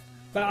 Right.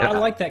 But I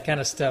like that kind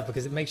of stuff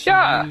because it makes you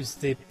use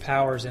the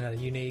powers in a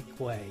unique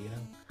way,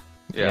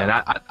 Yeah, and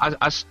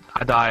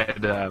I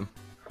died.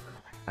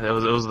 It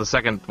was one of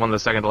the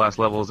second to last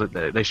levels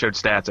that they showed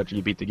stats after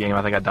you beat the game.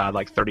 I think I died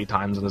like 30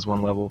 times in this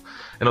one level,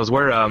 and it was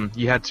where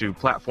you had to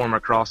platform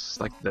across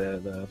like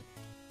the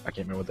I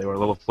can't remember what they were,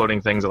 little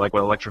floating things that like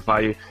would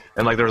electrify you,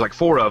 and like there was like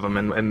 4 of them,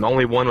 and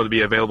only one would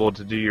be available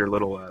to do your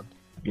little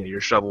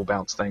your shovel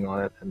bounce thing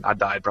on it, and I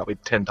died probably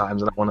 10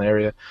 times in that one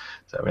area,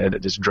 so I mean,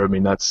 it just drove me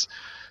nuts.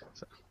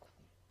 So.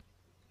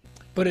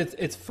 But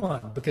it's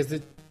fun because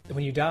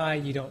when you die,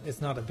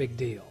 it's not a big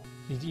deal.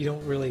 You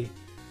don't really.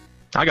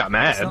 I got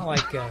mad. It's not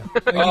like.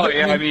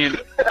 I mean,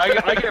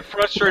 I get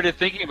frustrated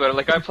thinking about it.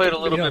 Like I played a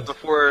little bit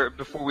before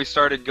we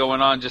started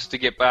going on just to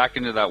get back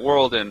into that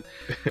world, and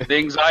the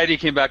anxiety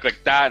came back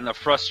like that, and the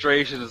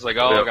frustration is like,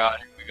 oh god,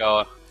 here we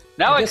go.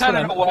 Now I kind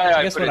of know why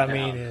I put it down.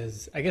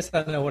 I guess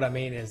I know what I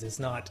mean is it's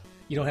not,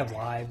 you don't have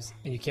lives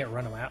and you can't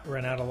run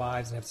out of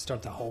lives and have to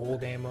start the whole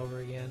game over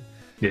again.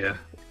 Yeah.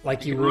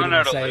 Like you would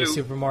in, say,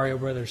 Super Mario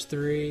Brothers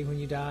 3 when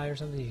you die or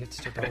something, you have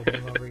to start the whole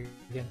game over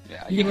again.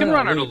 Yeah, you can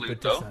run out of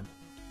loot though.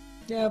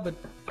 Yeah, but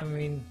I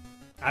mean,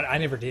 I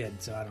never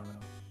did, so I don't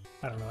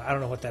know. I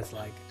don't know what that's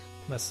like.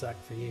 Must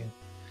suck for you.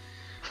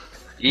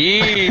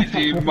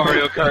 Easy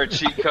Mario Kart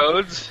cheat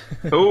codes.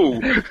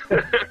 Ooh.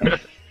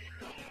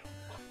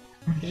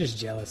 You're just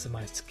jealous of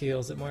my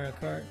skills at Mario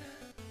Kart.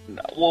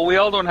 No, well, we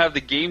all don't have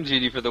the Game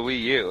Genie for the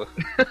Wii U.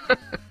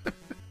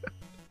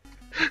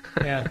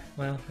 Yeah,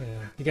 well,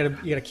 yeah. You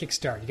gotta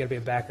kickstart. You gotta be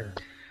a backer.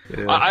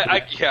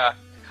 Yeah.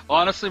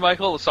 Honestly,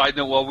 Michael, a side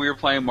note, while we were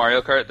playing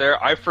Mario Kart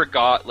there, I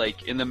forgot,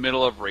 like, in the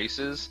middle of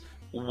races,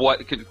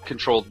 what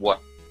controlled what.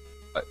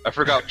 I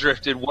forgot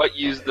drifted, what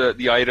used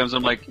the items.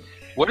 I'm like,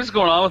 what is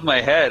going on with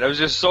my head? I was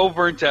just so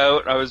burnt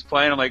out. I was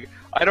playing, I'm like,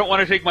 I don't want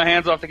to take my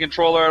hands off the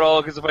controller at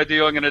all, because if I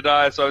do, I'm going to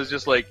die. So I was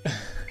just, like,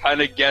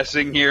 kind of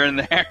guessing here and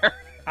there.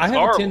 I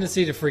have a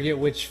tendency to forget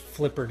which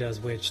flipper does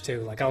which,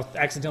 too. Like, I'll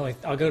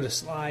go to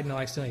slide and I'll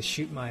accidentally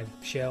shoot my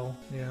shell,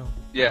 you know?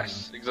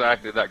 Yes,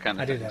 exactly, that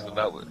kind of thing.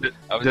 So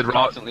I was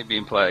constantly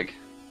being plagued.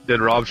 Did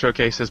Rob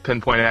showcase his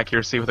pinpoint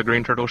accuracy with a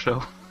green turtle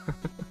shell?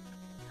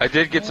 I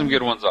did get some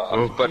good ones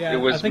off, but it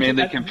was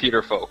mainly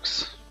computer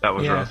folks. That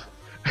was rough.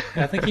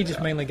 I think he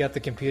just mainly got the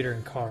computer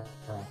and car.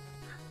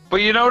 But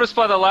you noticed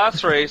by the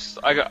last race,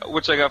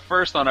 which I got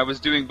first on, I was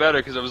doing better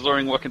because I was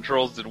learning what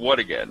controls did what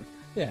again.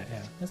 Yeah,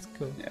 that's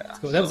cool. Yeah, that's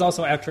cool. That was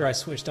also after I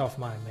switched off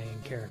my main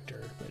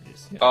character. But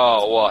just,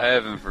 Oh, well,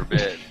 heaven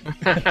forbid.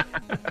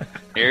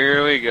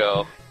 Here we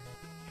go.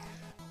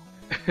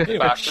 Anyway,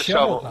 back to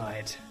Shovel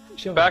Knight.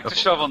 Back to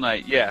Shovel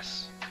Knight,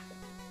 yes.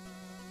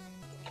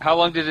 How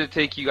long did it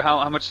take you?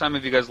 How much time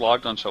have you guys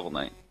logged on Shovel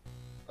Knight?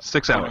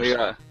 6 hours.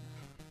 Yeah.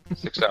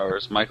 6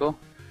 hours. Michael?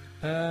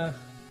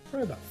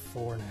 Probably about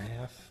 4.5,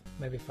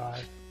 maybe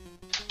 5.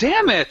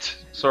 Damn it!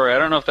 Sorry, I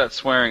don't know if that's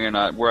swearing or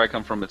not. Where I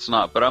come from, it's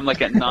not. But I'm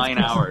like at 9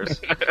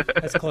 hours.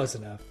 That's close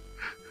enough.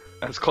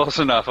 That's close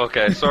enough.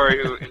 Okay, sorry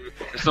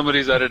if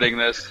somebody's editing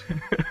this.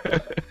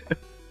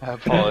 I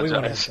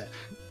apologize.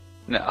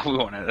 No, we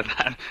won't edit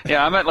that.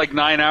 Yeah, I'm at like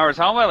 9 hours.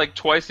 How am I like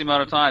twice the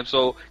amount of time?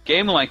 So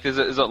game length, is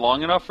it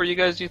long enough for you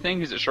guys, do you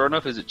think? Is it short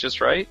enough? Is it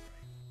just right?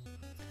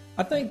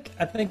 I think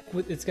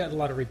it's got a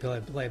lot of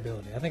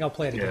replayability. I think I'll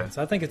play it again. Yeah.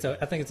 So I think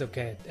it's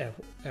okay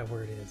at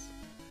where it is.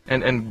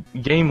 And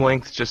game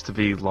length just to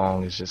be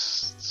long is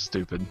just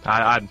stupid.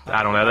 I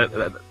don't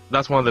know.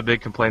 That's one of the big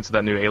complaints of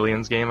that new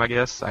Aliens game, I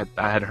guess.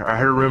 I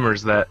heard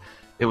rumors that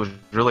it was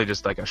really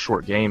just like a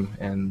short game,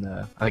 and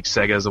I think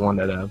Sega is the one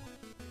that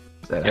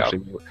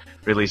actually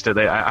released it.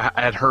 I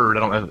had heard, I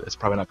don't know, it's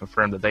probably not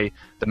confirmed, that they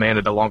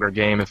demanded a longer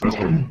game if it was a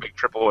big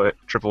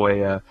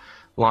AAA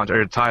launch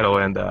or title,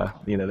 and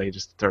they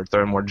just started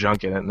throwing more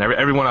junk in it. And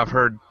everyone I've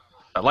heard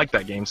liked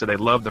that game, so they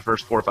loved the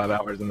first 4 or 5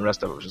 hours, and the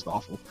rest of it was just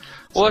awful.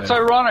 Well, it's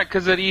ironic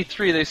because at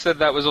E3 they said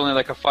that was only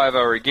like a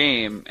 5-hour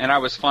game, and I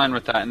was fine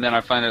with that. And then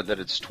I find out that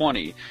it's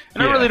 20,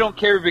 and I really don't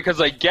care because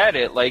I get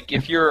it. Like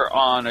if you're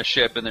on a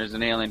ship and there's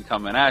an alien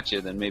coming at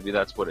you, then maybe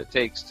that's what it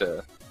takes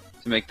to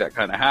make that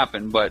kind of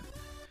happen. But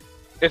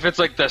if it's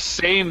like the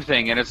same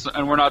thing, and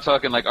we're not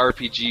talking like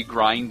RPG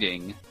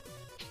grinding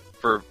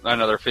for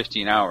another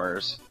 15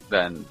 hours,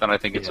 then I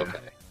think it's okay.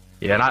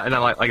 Yeah, and I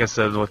like I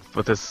said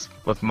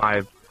with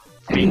my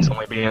beats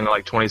only being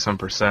like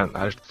 20-some%,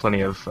 there's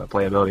plenty of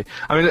playability.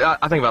 I mean,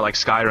 I think about like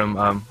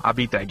Skyrim. I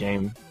beat that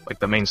game, like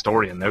the main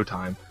story, in no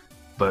time,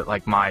 but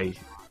like my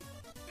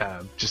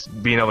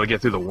just being able to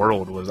get through the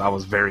world I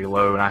was very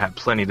low, and I had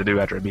plenty to do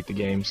after I beat the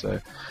game. So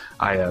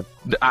I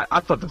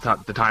thought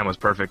the time was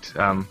perfect.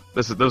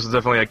 This was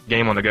definitely a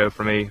game on the go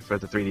for me for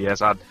the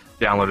 3DS. I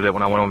downloaded it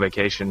when I went on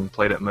vacation,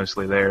 played it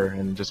mostly there,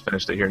 and just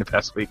finished it here in the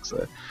past week.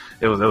 So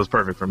it was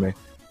perfect for me.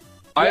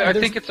 I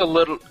think it's a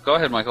little. Go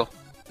ahead, Michael.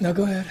 No,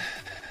 go ahead.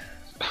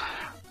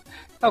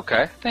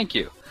 Okay, thank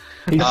you.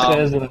 He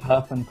says it in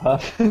huff and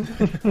puff. The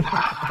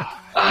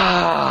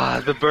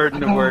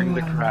burden of wearing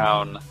the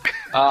crown.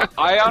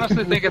 I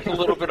honestly think it's a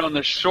little bit on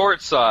the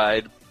short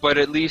side, but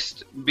at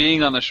least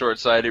being on the short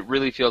side, it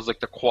really feels like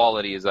the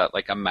quality is at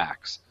like a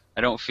max.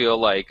 I don't feel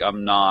like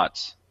I'm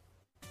not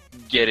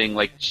getting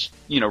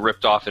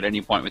ripped off at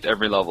any point with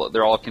every level.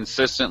 They're all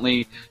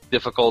consistently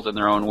difficult in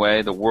their own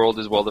way. The world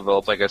is well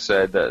developed, like I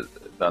said.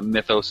 The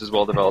mythos is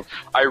well developed.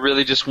 I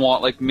really just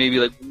want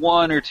maybe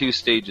 1 or 2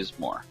 stages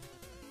more.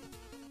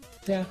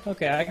 Yeah,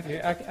 okay,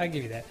 I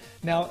give you that.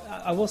 Now,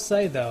 I will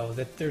say, though,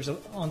 that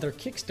on their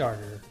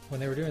Kickstarter,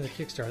 when they were doing their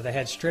Kickstarter, they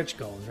had stretch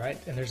goals, right?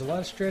 And there's a lot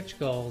of stretch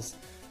goals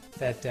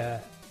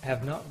that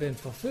have not been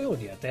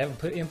fulfilled yet. They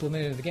haven't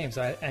implemented into the game.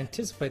 So I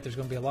anticipate there's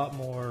going to be a lot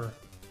more,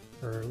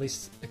 or at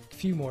least a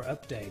few more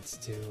updates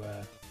to...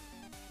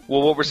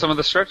 well, what were some of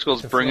the stretch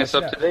goals? Bring us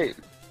up to date.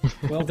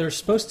 Well, there's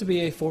supposed to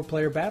be a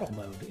 4-player battle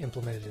mode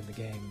implemented in the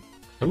game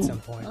at some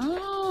point.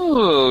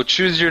 Oh,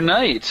 choose your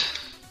knight.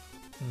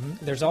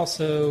 Mm-hmm. There's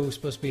also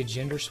supposed to be a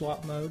gender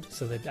swap mode,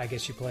 so that I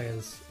guess you play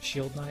as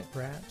Shield Knight,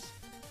 perhaps.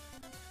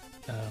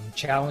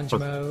 Challenge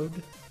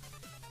mode.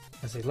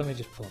 Let's see, let me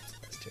just pull up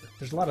the list here.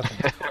 There's a lot of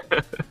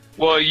things.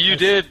 Well, you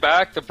did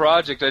back the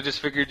project. I just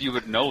figured you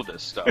would know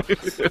this stuff.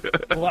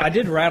 Well, I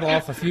did rattle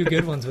off a few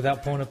good ones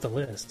without pulling up the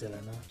list, did I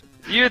not?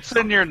 It's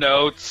in your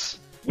notes.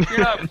 You're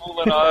not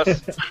fooling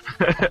us.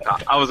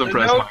 I was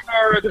impressed. The notes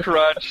are a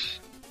crutch.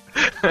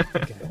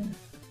 Okay.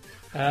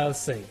 Let's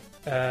see.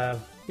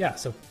 Yeah,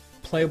 so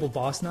playable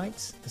boss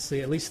knights. Let's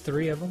see, at least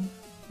 3 of them.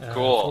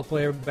 Cool.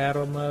 4-player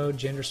battle mode,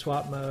 gender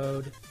swap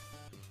mode,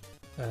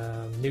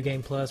 New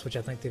Game Plus, which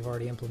I think they've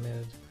already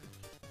implemented.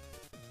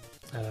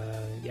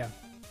 Yeah,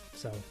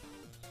 so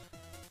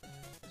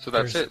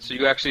that's it. So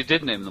you actually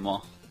did name them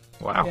all.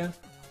 Wow. Yeah,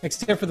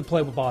 except for the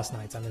playable boss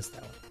knights, I missed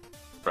that one.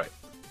 Right.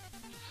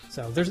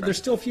 So there's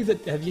still a few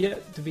that have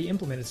yet to be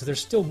implemented. So there's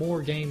still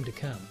more game to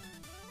come.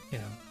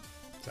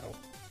 So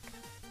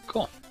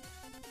cool.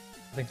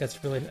 I think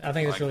that's really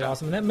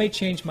awesome, and that may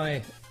change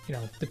my,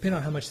 depending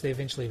on how much they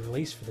eventually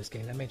release for this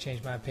game, that may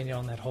change my opinion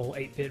on that whole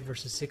 8-bit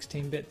versus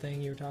 16-bit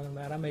thing you were talking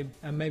about.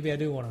 Maybe I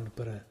do want them to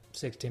put a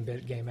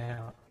 16-bit game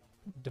out.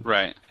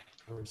 Right.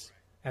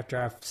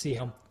 After I see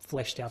how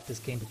fleshed out this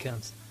game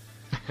becomes.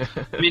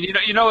 I mean,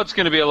 it's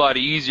going to be a lot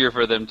easier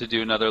for them to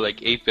do another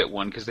 8-bit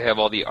one because they have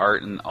all the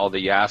art and all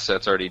the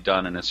assets already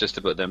done, and it's just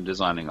about them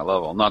designing a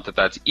level. Not that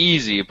that's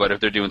easy, but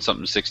if they're doing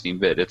something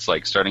 16-bit, it's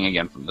like starting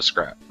again from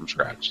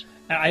scratch.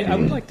 I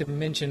would like to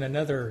mention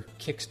another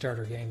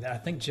Kickstarter game that I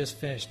think just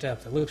finished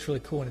up. It looks really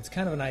cool, and it's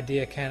kind of an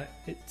idea.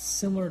 It's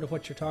similar to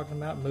what you're talking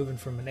about, moving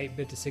from an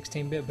 8-bit to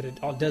 16-bit, but it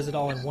does it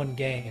all in one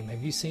game.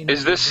 Have you seen?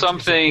 Is this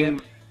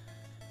something?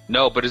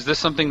 No, but is this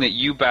something that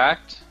you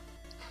backed?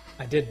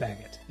 I did back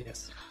it.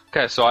 Yes.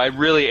 Okay, so I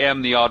really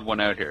am the odd one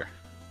out here.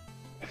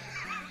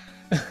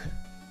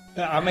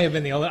 I may be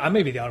the odd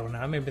one.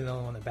 I may have been the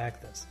only one that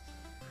backed this.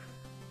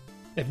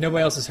 If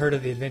nobody else has heard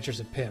of the Adventures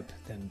of Pip,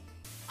 then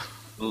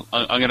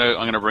I'm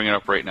gonna bring it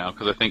up right now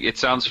because I think it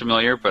sounds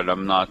familiar, but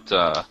I'm not.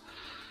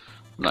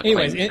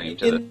 Anyways,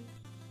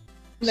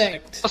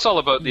 that's all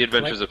about the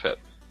Adventures of Pip.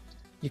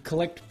 You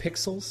collect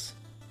pixels,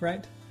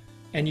 right?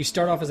 And you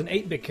start off as an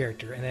 8-bit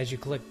character, and as you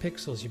collect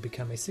pixels, you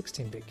become a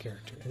 16-bit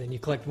character. And then you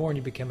collect more, and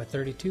you become a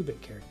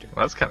 32-bit character.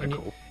 Well, that's kind of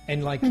cool.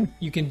 And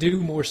you can do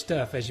more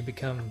stuff as you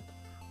become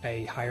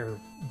a higher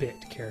bit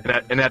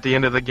character. And at the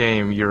end of the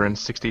game, you're in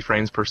 60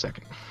 frames per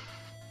second.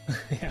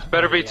 Yeah,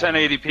 better be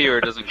 1080p or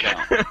it doesn't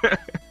count.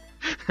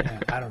 Yeah,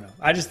 I don't know.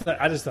 I just thought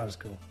it was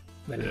cool.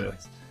 But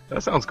anyways,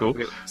 that sounds cool.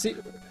 See,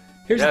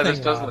 here's the thing. This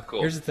does look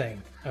cool. Here's the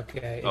thing.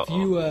 Okay, Uh-oh.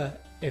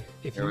 if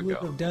you would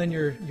have done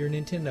your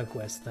Nintendo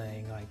Quest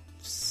thing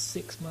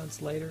 6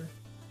 months later,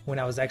 when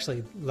I was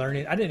actually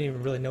learning, I didn't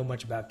even really know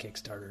much about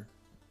Kickstarter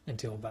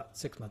until about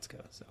 6 months ago.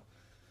 So,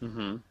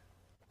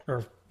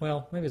 or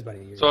well, maybe it's about a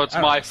year. So it's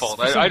my fault.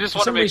 I just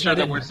want to make sure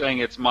that we're saying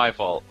it's my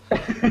fault.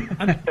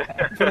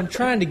 What I'm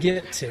trying to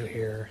get to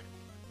here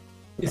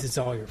is it's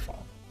all your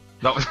fault.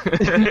 No.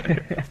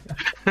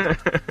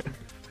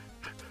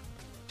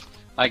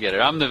 I get it.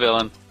 I'm the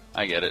villain.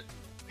 I get it.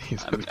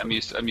 I'm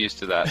used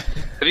to that.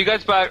 Have you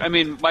guys backed? I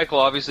mean, Michael,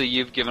 obviously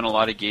you've given a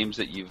lot of games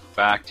that you've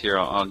backed here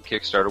on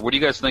Kickstarter. What do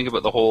you guys think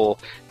about the whole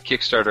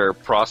Kickstarter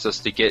process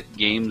to get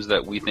games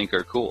that we think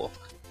are cool?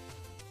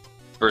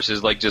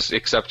 Versus just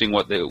accepting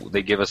what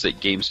they give us at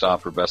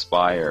GameStop or Best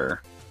Buy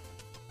or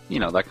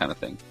that kind of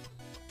thing.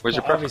 Where's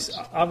your preference?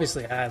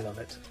 Obviously, I love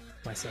it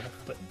myself,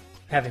 but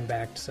having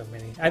backed so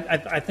many,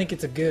 I think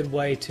it's a good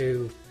way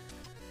to.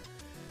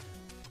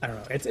 I don't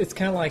know. It's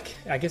kind of like,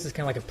 I guess it's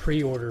kind of like a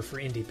pre-order for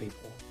indie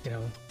people.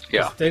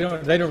 Yeah. They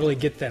don't really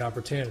get that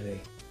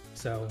opportunity,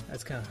 so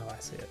that's kind of how I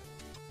see it.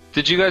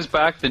 Did you guys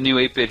back the new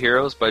 8-Bit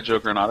Heroes by Joe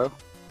Granato?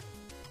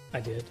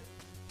 I did.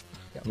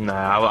 Yep.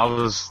 Nah, I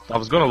was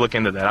going to look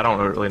into that. I don't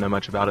really know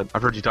much about it.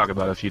 I've heard you talk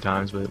about it a few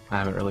times, but I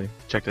haven't really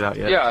checked it out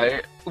yet.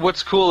 Yeah,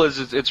 what's cool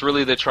is it's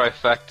really the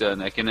trifecta,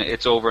 Nick, and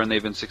it's over and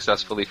they've been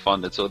successfully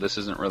funded, so this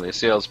isn't really a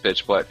sales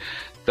pitch, but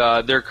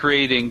they're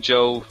creating,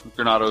 Joe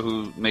Granato,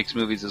 who makes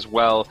movies as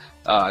well,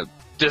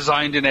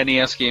 designed an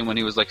NES game when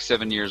he was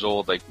 7 years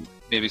old, like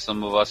maybe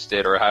some of us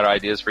did, or had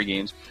ideas for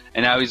games,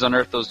 and now he's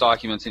unearthed those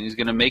documents and he's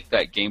going to make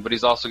that game, but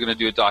he's also going to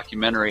do a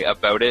documentary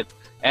about it,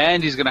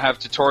 and he's going to have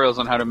tutorials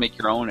on how to make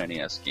your own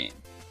NES game.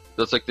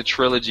 That's like the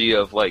trilogy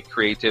of like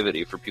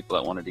creativity for people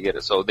that wanted to get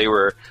it. So they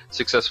were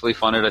successfully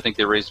funded. I think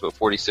they raised about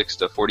 $46,000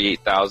 to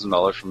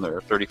 $48,000 from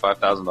their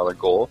 $35,000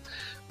 goal,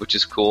 which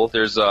is cool.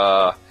 There's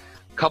a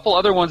couple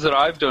other ones that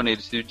I've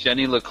donated to.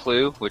 Jenny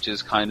LeClue, which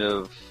is kind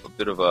of a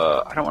bit of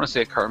a, I don't want to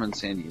say a Carmen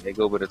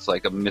Sandiego, but it's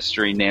like a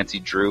mystery Nancy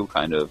Drew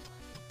kind of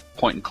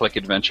point and click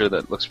adventure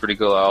that looks pretty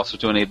cool. I also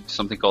donated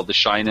something called The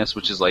Shyness,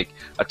 which is like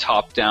a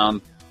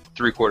top-down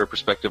 3/4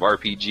 perspective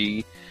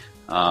RPG.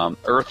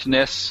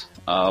 Earthness,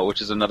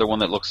 which is another one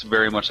that looks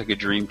very much like a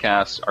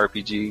Dreamcast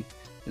RPG,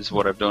 is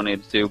what I've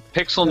donated to.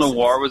 Pixel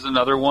Noir was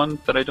another one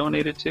that I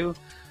donated to.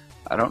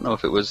 I don't know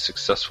if it was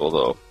successful,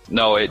 though.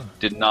 No, it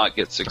did not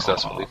get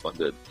successfully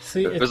funded.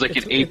 See, it was like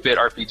an 8-bit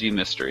RPG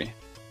mystery.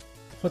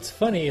 What's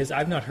funny is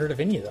I've not heard of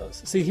any of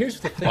those. See,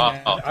 here's the thing.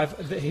 Wow.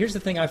 Here's the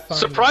thing I find.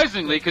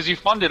 Surprisingly, because you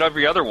funded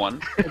every other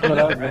one.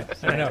 Right.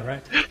 I know,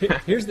 right?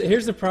 Here's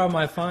the problem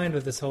I find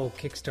with this whole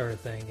Kickstarter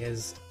thing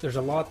is there's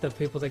a lot of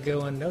people that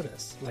go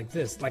unnoticed, like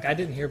this. Like I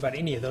didn't hear about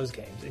any of those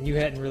games, and you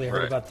hadn't really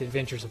heard about the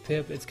Adventures of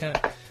Pip. It's kind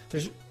of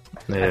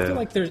I feel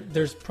like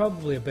there's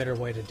probably a better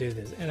way to do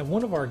this. And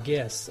one of our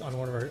guests on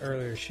one of our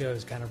earlier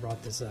shows kind of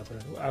brought this up,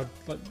 and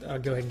I'll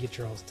go ahead and get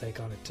your all's take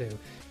on it too.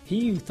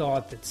 He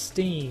thought that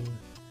Steam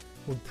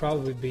would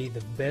probably be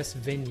the best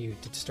venue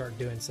to start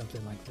doing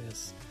something like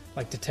this,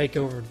 like to take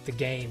over the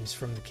games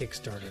from the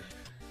Kickstarter,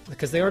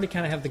 because they already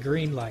kind of have the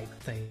green light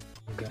thing.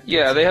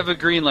 Yeah, they have a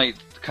green light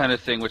kind of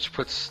thing, which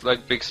puts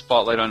like big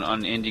spotlight on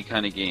indie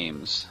kind of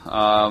games.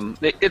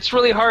 It's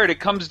really hard. It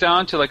comes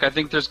down to like I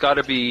think there's got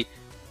to be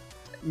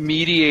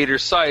mediator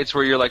sites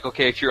where you're like,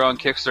 okay, if you're on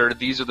Kickstarter,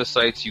 these are the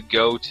sites you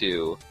go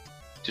to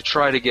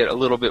try to get a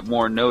little bit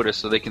more notice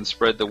so they can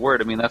spread the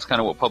word. I mean, that's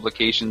kind of what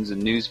publications and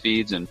news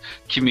feeds and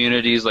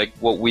communities like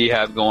what we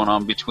have going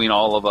on between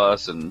all of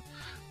us and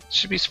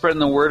should be spreading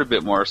the word a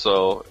bit more.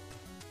 So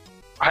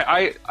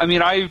I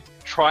mean, I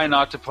try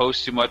not to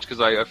post too much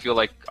because I feel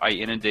like I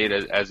inundate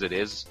as it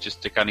is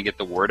just to kind of get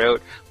the word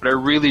out. But I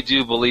really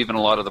do believe in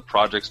a lot of the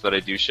projects that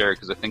I do share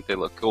because I think they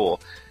look cool.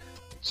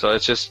 So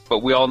it's just, but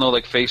we all know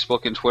like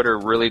Facebook and Twitter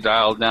really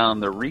dialed down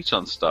their reach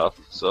on stuff.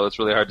 So it's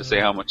really hard to say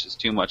how much is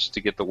too much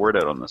to get the word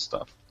out on this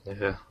stuff.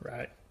 Yeah.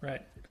 Right.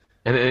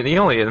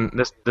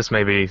 And this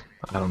may be,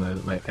 I don't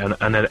know,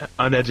 an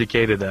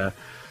uneducated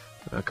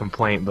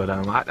complaint, but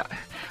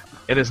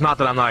it is not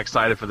that I'm not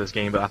excited for this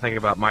game, but I think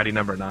about Mighty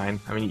Number 9.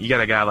 I mean, you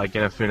got a guy like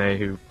Inafune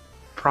who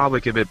probably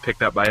could be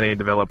picked up by any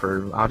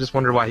developer. I just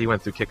wonder why he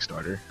went through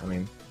Kickstarter. I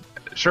mean,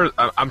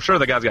 I'm sure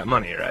the guy's got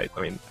money, right?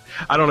 I mean,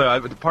 I don't know.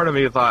 Part of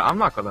me thought I'm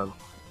not going to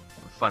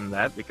fund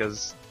that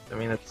because I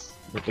mean, it's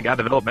the guy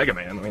developed Mega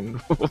Man. I mean,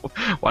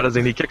 why does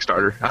he need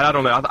Kickstarter? I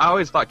don't know. I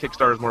always thought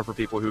Kickstarter is more for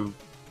people who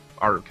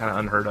are kind of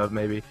unheard of,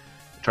 maybe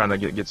trying to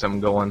get something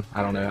going.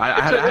 I don't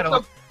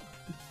know.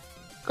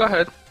 Go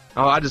ahead.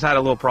 Oh, I just had a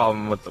little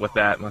problem with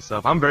that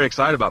myself. I'm very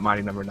excited about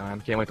Mighty Number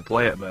 9. Can't wait to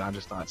play it, but I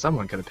just thought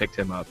someone could have picked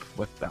him up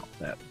without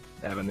that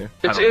avenue.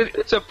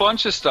 It's a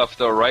bunch of stuff,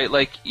 though, right?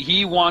 Like,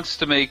 he wants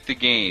to make the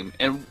game.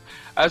 And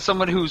as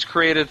someone who's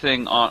created a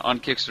thing on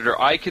Kickstarter,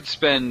 I could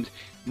spend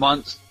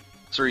months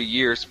or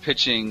years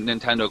pitching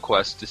Nintendo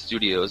Quest to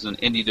studios and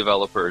indie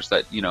developers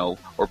that,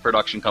 or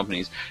production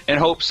companies, and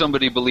hope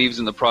somebody believes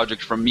in the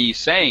project from me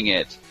saying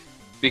it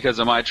because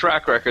of my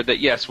track record that,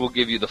 yes, we'll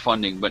give you the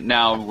funding, but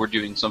now we're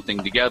doing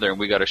something together and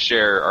we got to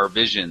share our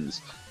visions.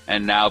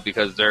 And now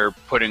because they're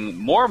putting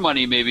more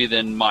money maybe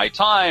than my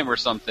time or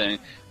something,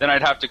 then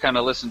I'd have to kind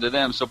of listen to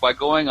them. So by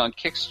going on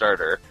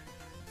Kickstarter,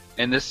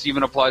 and this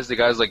even applies to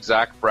guys like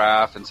Zach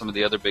Braff and some of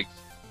the other big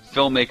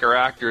filmmaker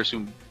actors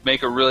who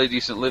make a really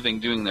decent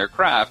living doing their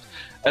craft,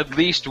 at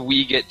least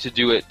we get to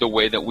do it the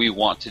way that we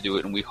want to do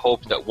it, and we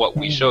hope that what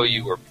we show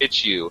you or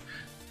pitch you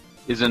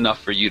is enough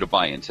for you to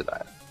buy into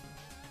that.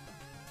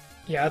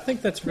 Yeah, I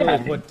think that's really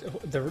what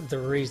the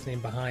reasoning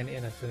behind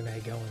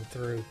Inafune going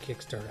through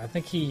Kickstarter. I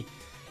think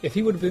if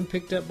he would have been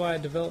picked up by a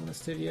development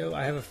studio,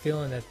 I have a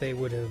feeling that they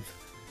would have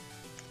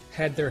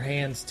had their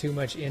hands too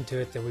much into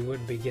it that we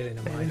wouldn't be getting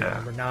a Mighty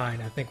Number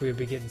 9. I think we would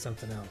be getting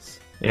something else.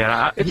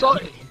 Yeah,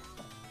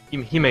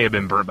 he may have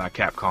been burnt by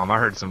Capcom. I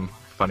heard some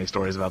funny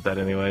stories about that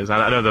anyways.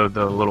 I know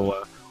the little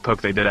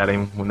poke they did at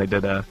him when they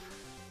did what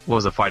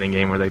was a fighting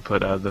game where they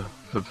put the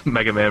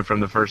Mega Man from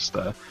the first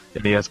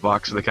NES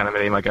box, so they kind of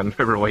made him like an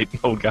overweight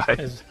old guy.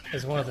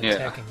 As one of the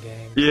Tekken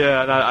games.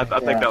 Yeah, and I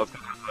think that was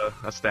kind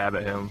of a stab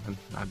at him. And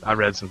I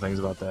read some things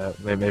about that.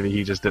 Maybe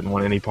he just didn't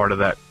want any part of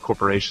that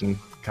corporation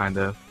kind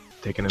of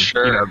taking him.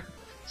 Sure.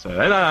 So,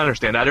 and I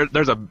understand that.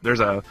 There's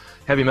a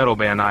heavy metal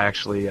band I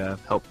actually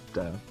helped,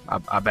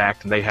 I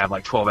backed, and they have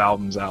like 12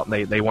 albums out,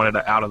 and they wanted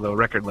it out of the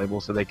record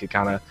label so they could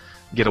kind of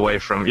get away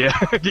from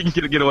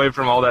get away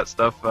from all that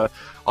stuff,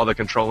 all the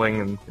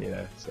controlling and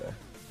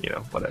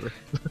whatever.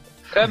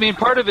 I mean,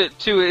 part of it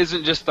too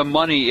isn't just the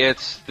money;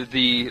 it's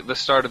the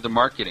start of the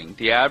marketing,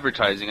 the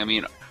advertising. I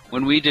mean,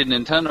 when we did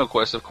Nintendo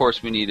Quest, of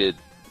course we needed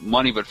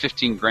money, but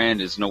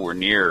 $15,000 is nowhere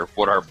near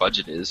what our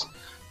budget is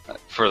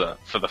for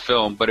the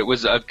film. But it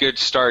was a good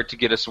start to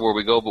get us where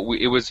we go. But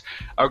it was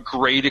a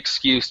great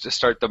excuse to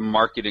start the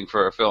marketing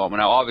for a film.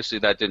 Now, obviously,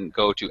 that didn't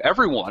go to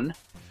everyone,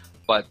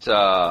 but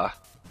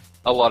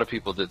a lot of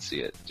people did see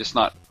it. Just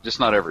not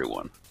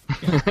everyone. I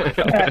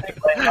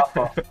think laying off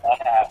of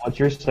what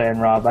you're saying,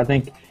 Rob, I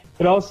think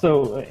it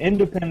also,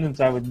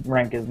 independence I would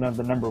rank as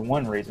the number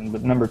one reason,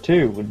 but number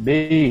two would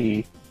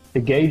be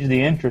to gauge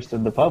the interest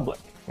of the public.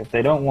 If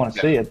they don't want to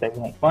see it, they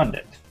won't fund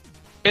it.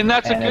 And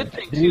that's a good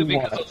thing, too,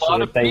 because a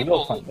lot of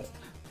people...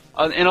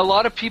 And a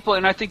lot of people,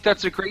 and I think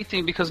that's a great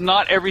thing, because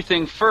not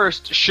everything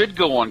first should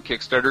go on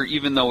Kickstarter,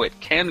 even though it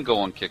can go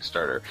on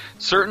Kickstarter.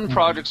 Certain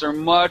projects are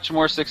much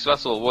more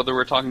successful, whether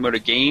we're talking about a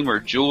game or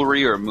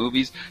jewelry or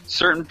movies.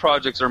 Certain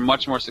projects are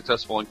much more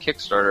successful on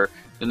Kickstarter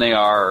than they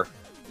are,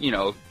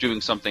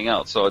 doing something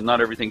else. So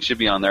not everything should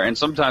be on there. And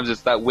sometimes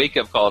it's that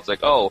wake-up call. It's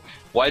like, oh,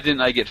 why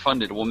didn't I get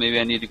funded? Well, maybe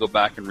I need to go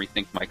back and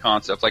rethink my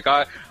concept. Like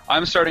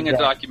I'm starting a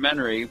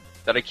documentary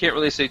that I can't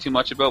really say too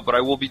much about, but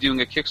I will be doing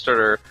a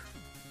Kickstarter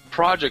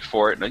project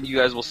for it, and you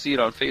guys will see it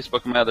on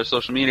Facebook and my other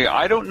social media.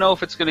 I don't know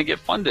if it's going to get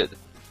funded.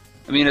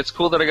 I mean, it's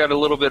cool that I got a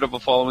little bit of a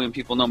following and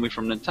people know me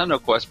from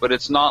Nintendo Quest, but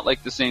it's not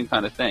like the same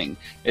kind of thing.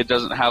 It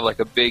doesn't have like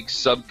a big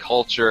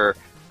subculture,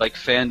 like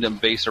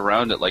fandom base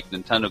around it like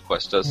Nintendo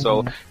Quest does.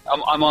 So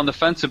I'm on the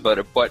fence about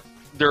it, but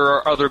there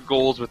are other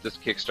goals with this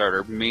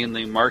Kickstarter,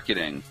 mainly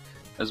marketing,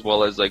 as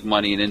well as like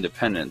money and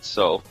independence.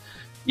 So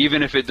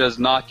even if it does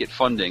not get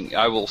funding,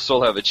 I will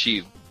still have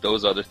achieved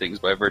those other things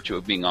by virtue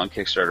of being on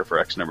Kickstarter for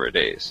X number of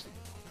days.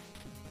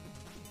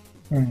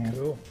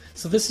 Cool.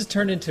 So this has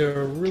turned into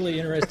a really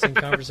interesting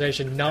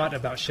conversation, not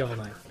about Shovel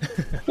Knight.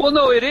 Well,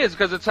 no, it is,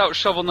 because it's how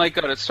Shovel Knight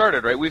got it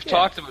started, right? We've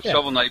talked about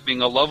Shovel Knight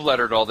being a love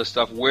letter to all this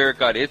stuff, where it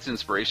got its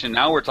inspiration.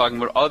 Now we're talking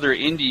about other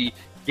indie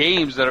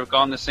games that have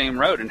gone the same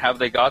route, and how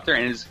they got there,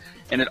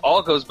 and it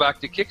all goes back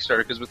to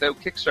Kickstarter, because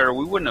without Kickstarter,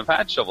 we wouldn't have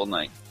had Shovel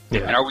Knight.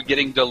 Yeah. And are we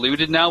getting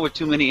diluted now with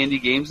too many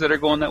indie games that are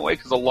going that way?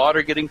 Because a lot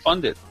are getting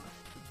funded.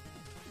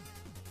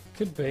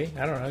 Could be.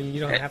 I don't know. You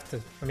don't have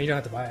to. I mean, you don't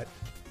have to buy it.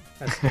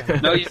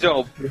 No, you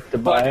don't.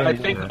 But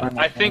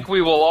I think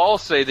we will all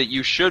say that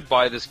you should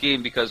buy this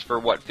game, because for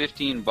what,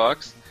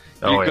 $15?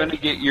 You're going to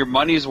get your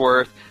money's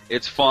worth.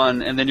 It's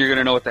fun, and then you're going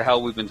to know what the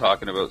hell we've been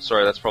talking about.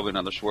 Sorry, that's probably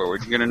another swear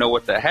word. You're going to know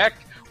what the heck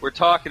we're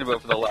talking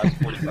about for the last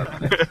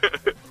 45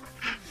 minutes.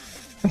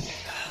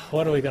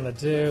 What are we going to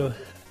do?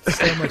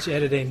 So much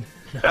editing.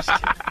 No, just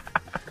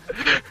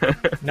kidding.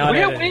 Not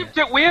editing.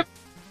 We have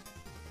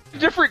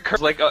different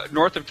curves, like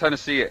north of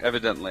Tennessee,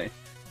 evidently.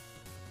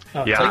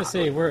 Oh, yeah.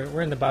 Tennessee,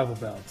 we're in the Bible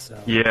Belt,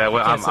 so yeah.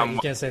 Well, you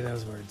can't say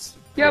those words.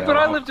 Yeah, but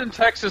I lived in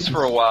Texas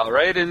for a while,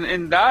 right?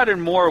 And that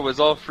and more was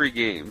all free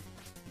game.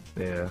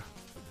 Yeah.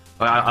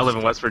 I live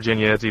in West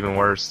Virginia. It's even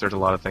worse. There's a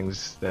lot of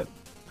things that...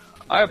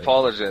 I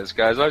apologize,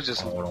 guys. I was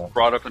just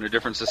brought up in a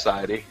different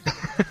society.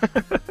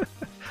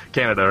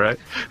 Canada, right?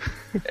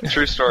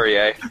 True story,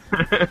 eh?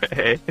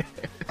 Hey.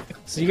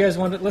 So you guys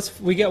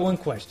we got one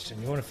question.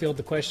 You want to field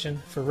the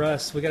question for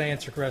Russ? We got to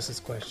answer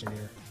Russ's question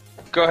here.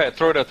 Go ahead.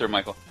 Throw it out there,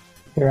 Michael.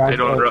 Here, I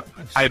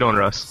don't,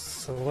 Russ.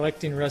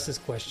 Selecting Russ's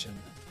question.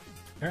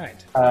 All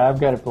right. I've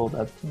got it pulled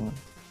up.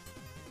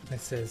 It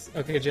says,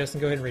 okay,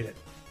 Justin, go ahead and read it.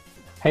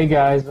 Hey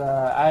guys,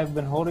 I've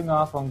been holding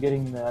off on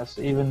getting this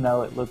even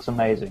though it looks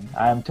amazing.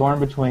 I am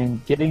torn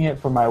between getting it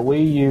for my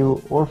Wii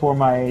U or for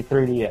my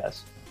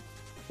 3DS.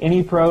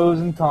 Any pros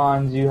and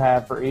cons you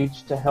have for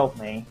each to help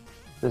me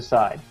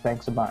decide?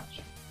 Thanks a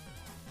bunch.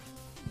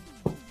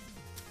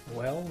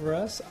 Well,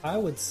 Russ, I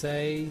would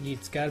say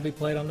it's got to be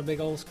played on the big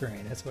old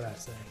screen. That's what I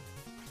say.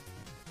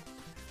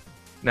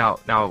 Now,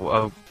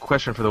 a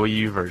question for the Wii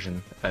U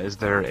version: is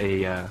there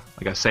a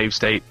save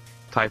state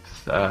type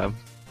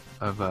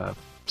of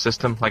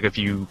system? Like if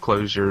you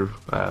close your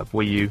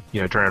Wii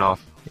U, turn it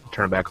off,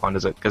 turn it back on,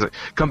 does it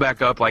come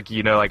back up like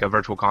a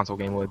virtual console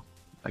game would?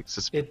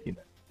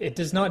 It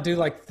does not do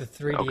like the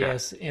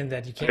 3DS in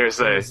that you can't.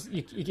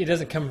 It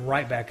doesn't come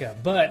right back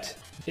up, but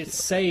it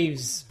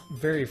saves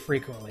very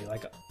frequently.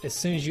 Like as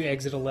soon as you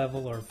exit a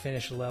level or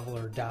finish a level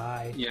or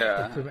die,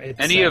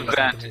 any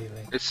event,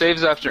 it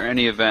saves after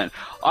any event.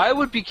 I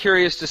would be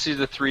curious to see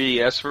the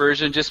 3DS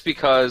version, just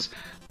because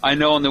I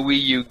know on the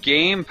Wii U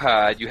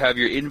gamepad you have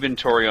your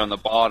inventory on the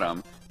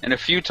bottom, and a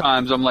few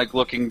times I'm like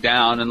looking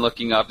down and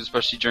looking up,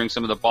 especially during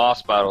some of the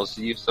boss battles,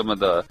 to use some of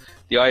the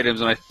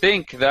items, and I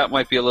think that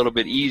might be a little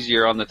bit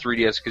easier on the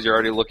 3DS because you're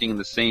already looking in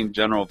the same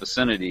general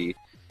vicinity,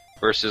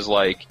 versus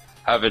like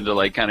having to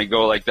like kind of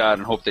go like that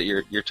and hope that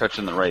you're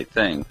touching the right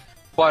thing.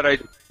 But I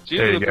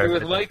do agree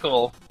with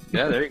Michael.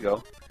 Yeah, there you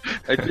go.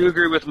 I do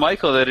agree with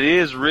Michael that it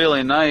is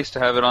really nice to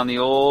have it on the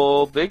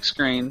old big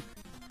screen,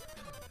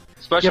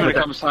 especially when it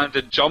comes time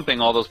to jumping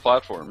all those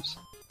platforms.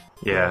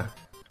 Yeah,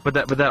 but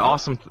that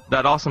awesome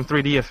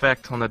 3D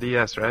effect on the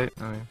DS, right?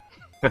 I mean,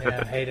 yeah,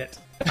 I hate it.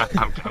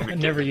 I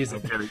never use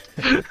it. I'm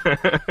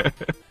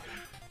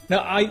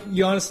No,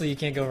 you honestly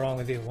can't go wrong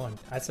with either one.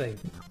 I'd say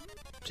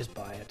just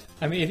buy it.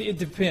 I mean, it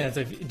depends.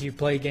 Do you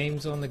play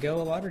games on the go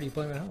a lot, or do you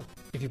play them at home?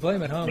 If you play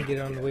them at home, get it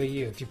on the Wii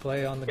U. If you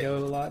play on the go a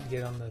lot, get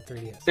it on the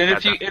 3DS.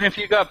 And if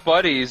you got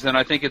buddies, then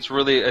I think it's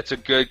a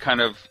good kind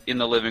of in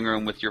the living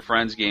room with your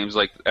friends games.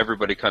 Like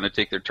everybody kind of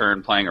take their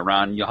turn playing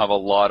around, and you'll have a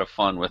lot of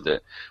fun with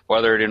it.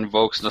 Whether it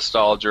invokes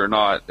nostalgia or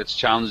not, it's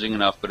challenging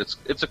enough, but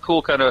it's a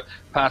cool kind of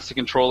pass the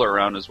controller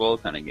around as well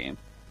kind of game.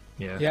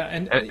 Yeah. Yeah,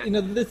 and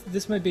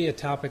this may be a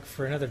topic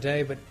for another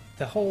day, but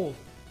the whole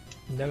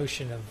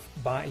notion of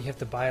you have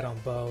to buy it on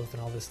both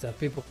and all this stuff.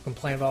 People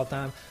complain about all the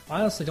time.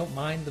 I honestly don't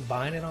mind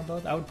buying it on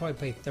both. I would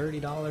probably pay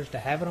 $30 to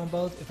have it on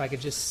both if I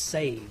could just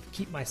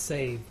keep my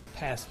save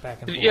passed back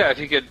and forth. Yeah, if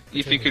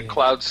you could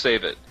cloud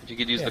save it. If you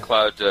could use the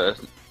cloud to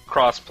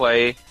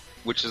cross-play,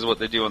 which is what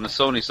they do on the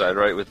Sony side,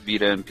 right, with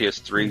Vita and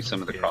PS3, some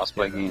of the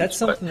cross-play games. That's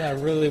something that I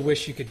really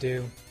wish you could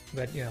do,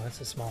 but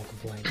it's a small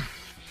complaint.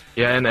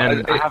 Yeah, and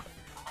I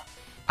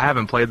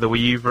haven't played the Wii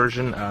U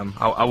version.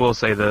 I will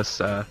say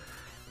this.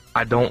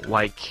 I don't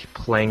like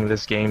playing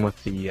this game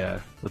with the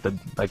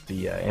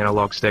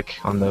analog stick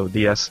on the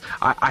DS.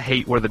 I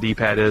hate where the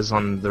D-pad is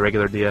on the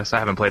regular DS. I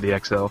haven't played the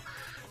XL,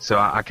 so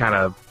I kind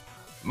of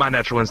my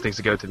natural instinct is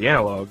to go to the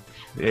analog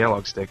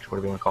stick,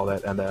 whatever you want to call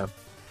that, and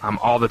I'm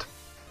all the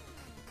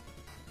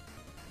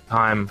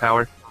time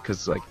power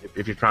because like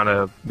if you're trying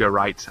to go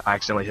right, I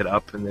accidentally hit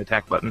up in the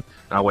attack button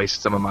and I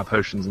waste some of my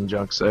potions and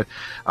junk. So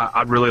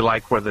I really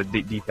like where the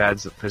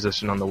D-pad's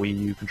positioned on the Wii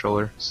U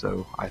controller.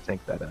 So I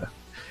think that.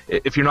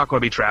 If you're not going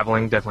to be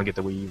traveling, definitely get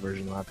the Wii U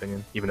version, in my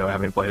opinion, even though I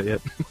haven't played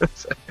it yet.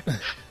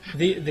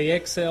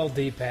 The XL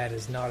D-pad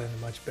is not in a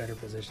much better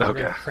position. Okay.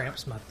 It really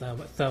cramps my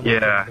thumb.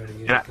 Yeah,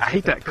 and I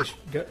hate that.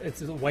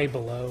 It's way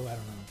below. I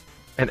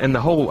don't know. And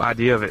the whole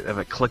idea of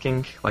it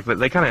clicking, like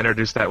they kind of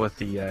introduced that with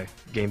the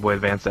Game Boy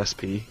Advance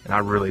SP, and I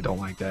really don't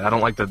like that. I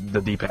don't like the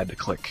D-pad to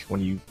click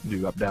when you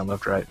do up, down,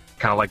 left, right.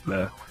 Kind of like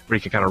where you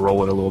can kind of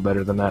roll it a little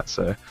better than that.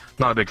 So,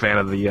 not a big fan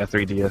of the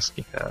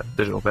 3DS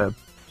digital pad.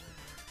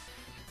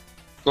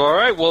 All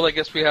right, well, I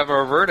guess we have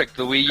our verdict.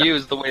 The Wii U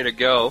is the way to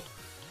go.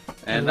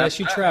 And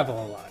unless you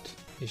travel a lot,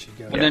 you should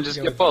go. And then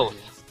just get both.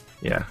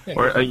 Yeah,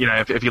 or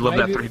if you love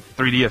that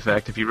 3D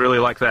effect, if you really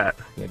like that,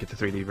 get the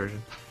 3D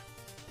version.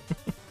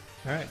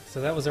 All right, so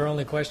that was our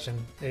only question.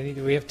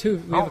 We have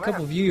a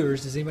couple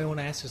viewers. Does anybody want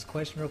to ask us a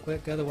question real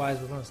quick? Otherwise,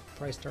 we're going to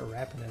probably start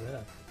wrapping it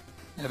up.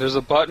 Yeah, there's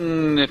a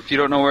button. If you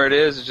don't know where it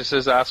is, it just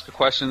says "Ask a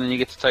Question," then you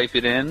get to type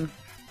it in.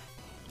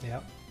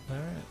 Yep. All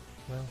right.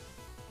 Well.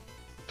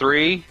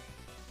 3,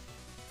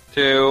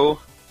 2,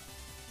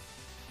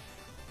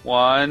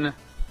 1. All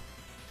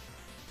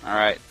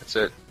right, that's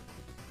it.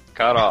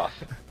 Cut off.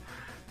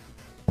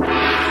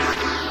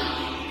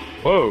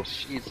 Whoa.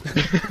 Jesus.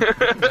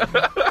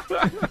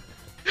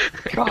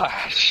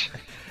 Gosh.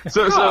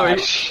 So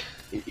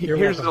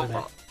here's a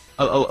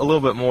little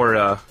bit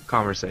more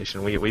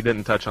conversation. We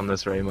didn't touch on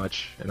this very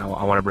much, and I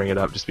want to bring it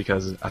up just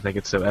because I think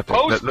it's so epic.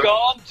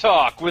 Post-Gone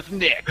Talk with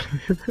Nick.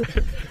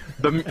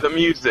 The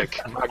music.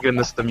 My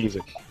goodness, the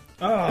music.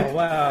 Oh,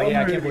 wow.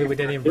 Yeah, I can't believe we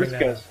didn't even bring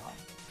that up.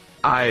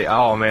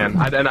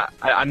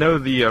 I know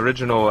the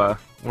original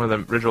one of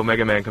the original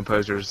Mega Man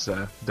composers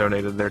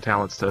donated their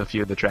talents to a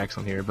few of the tracks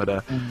on here,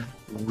 but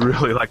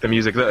really like the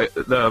music.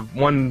 The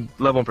one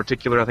level in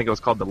particular, I think it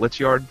was called the Lich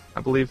Yard,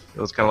 I believe.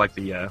 It was kind of like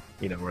the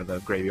where the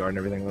graveyard and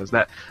everything was.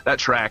 That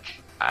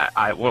track,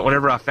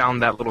 whenever I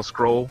found that little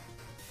scroll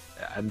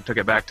and took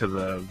it back to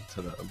the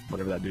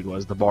whatever that dude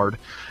was, the Bard,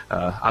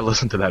 I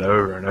listened to that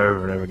over and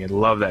over and over again.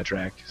 Love that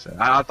track. So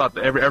I thought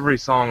that every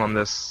song on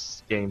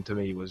this game to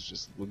me was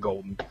just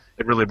golden.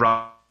 It really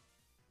brought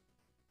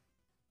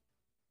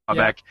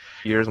back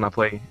years when I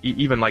play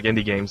even like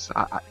indie games.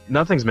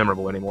 Nothing's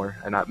memorable anymore,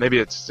 and maybe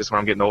it's just when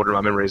I'm getting older,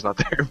 my memory's not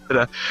there.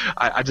 But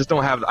I just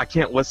don't have. I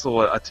can't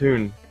whistle a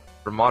tune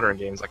for modern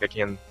games like I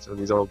can some of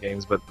these old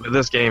games. But with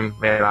this game,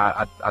 man,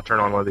 I turn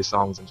on one of these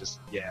songs and just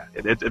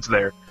it's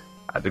there.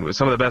 I think it was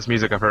some of the best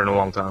music I've heard in a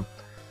long time.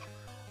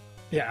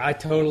 Yeah, I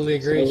totally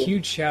agree.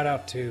 Huge shout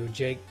out to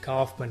Jake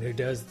Kaufman, who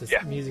does the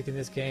music in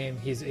this game.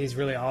 He's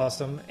really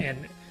awesome,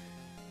 and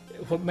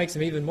what makes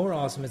him even more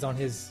awesome is on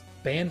his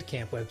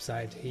Bandcamp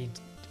website. He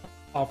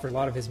offered a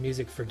lot of his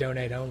music for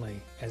donate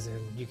only, as in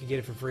you can get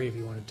it for free if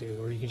you wanted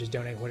to, or you can just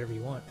donate whatever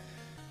you want.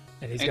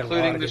 And he's including got a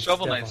lot of the good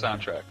Shovel stuff Knight on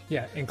soundtrack.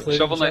 Yeah, including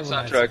Shovel Knight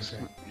soundtracks.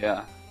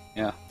 Yeah.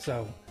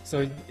 So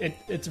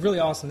it's really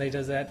awesome that he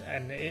does that,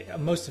 and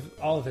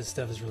all of his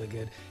stuff is really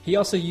good. He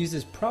also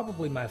uses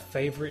probably my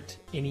favorite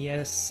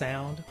NES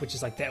sound, which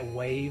is like that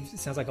wave. It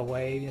sounds like a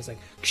wave. It's like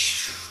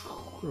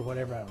or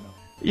whatever. I don't know.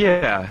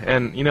 Yeah,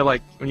 and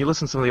like when you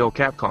listen to some of the old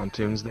Capcom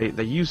tunes,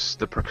 they use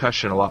the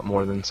percussion a lot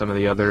more than some of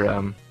the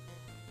other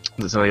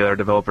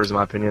developers, in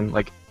my opinion.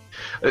 Like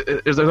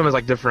there's almost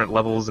like different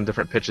levels and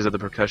different pitches of the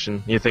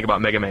percussion. You think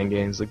about Mega Man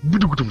games, like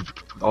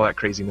all that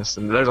craziness,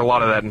 and there's a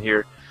lot of that in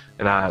here.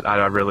 And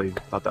I really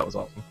thought that was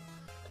awesome.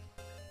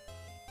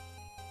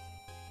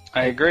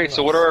 I agree.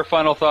 So what are our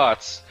final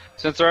thoughts?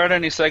 Since there aren't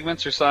any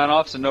segments or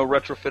sign-offs and no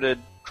retrofitted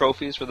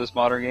trophies for this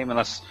modern game,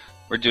 unless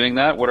we're doing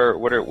that, what are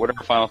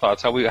our final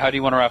thoughts? How do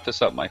you want to wrap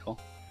this up, Michael?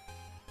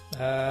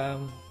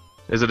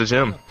 Is it a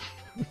gym?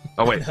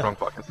 Oh wait, wrong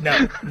podcast.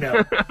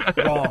 No,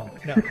 wrong.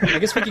 No, I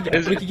guess we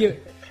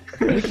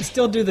can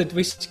still do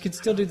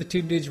the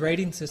Two Dudes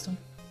rating system.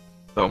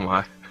 Oh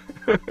my,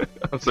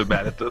 I'm so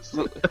bad at this.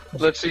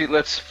 Let's see.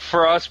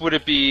 For us, would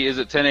it be? Is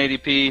it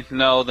 1080p?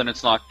 No, then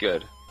it's not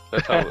good.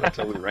 That's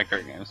how we rank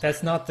our games.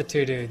 That's not the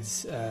Two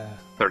Dudes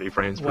 30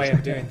 frames way per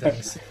of doing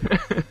things.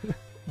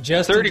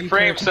 Justin, 30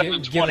 frames,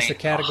 give us a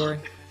category.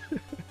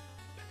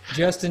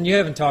 Justin, you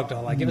haven't talked a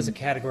whole lot. Give us a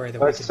category that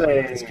we can put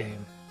in this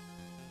game.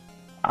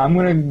 I'm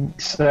going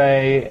to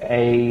say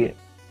a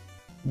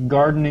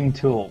gardening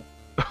tool.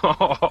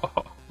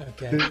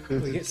 Okay.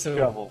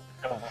 Shovel.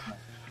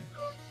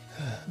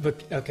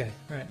 But okay,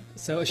 right.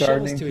 So a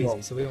Gardening shovel's too tool.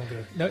 easy, so we won't do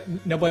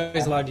it.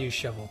 Nobody's allowed to use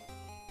shovel.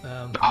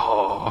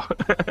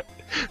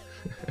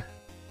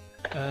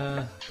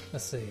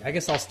 Let's see. I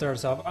guess I'll start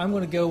us off. I'm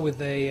going to go with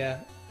a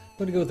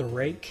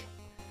rake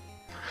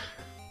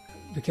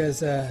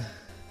because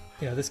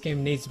this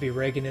game needs to be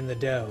raking in the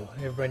dough.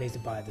 Everybody needs to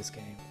buy this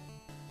game,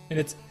 and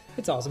it's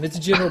awesome. It's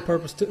a general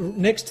purpose.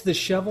 Next to the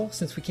shovel,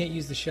 since we can't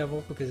use the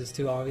shovel because it's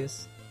too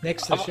obvious.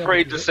 Next to the I'm shovel,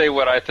 afraid to say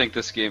what I think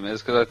this game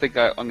is because I think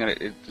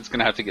it's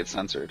gonna have to get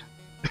censored.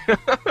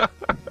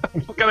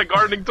 What kind of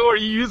gardening tool are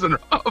you using,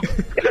 Rob?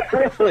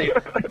 Really?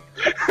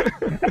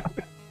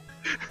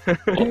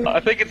 I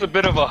think it's a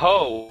bit of a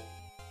hoe.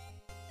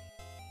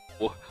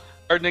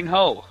 Gardening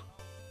hoe.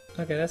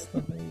 Okay, that's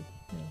not.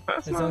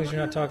 As long as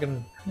you're not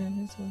talking.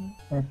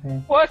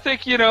 Well, I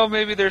think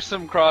maybe there's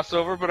some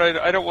crossover, but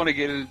I don't want to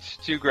get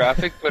into too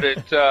graphic. But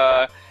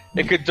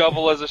it could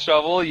double as a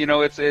shovel.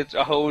 It's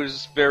a hoe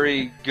is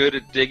very good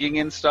at digging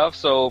and stuff.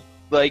 So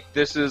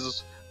this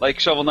is like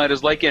Shovel Knight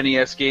is like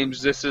NES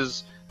games. This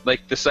is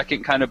like the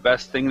second kind of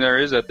best thing there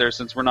is out there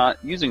since we're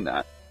not using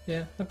that.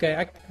 Yeah, okay,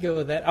 I could go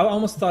with that. I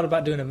almost thought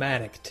about doing a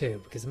Matic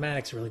too because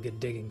Matic's a really good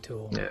digging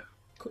tool. Yeah.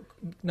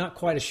 Not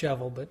quite a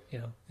shovel, but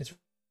it's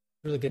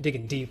really good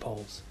digging deep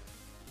holes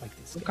like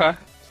this. Okay.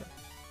 So.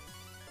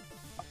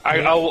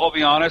 I'll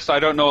be honest. I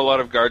don't know a lot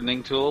of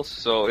gardening tools,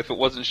 so if it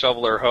wasn't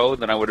shovel or hoe,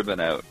 then I would have been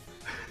out.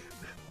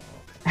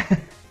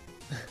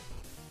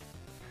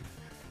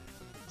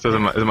 So is it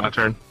my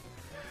turn?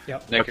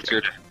 Yep. Nick, it's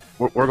your turn.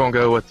 We're going to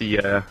go with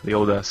the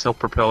old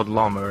self-propelled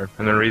lawnmower,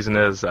 and the reason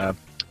is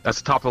that's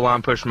the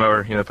top-of-the-line push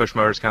mower. Push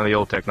mower is kind of the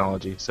old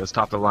technology, so it's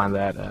top-of-the-line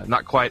that.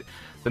 Not quite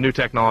the new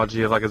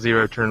technology of like a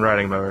zero-turn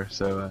riding mower,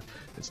 so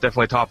it's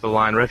definitely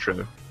top-of-the-line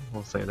retro.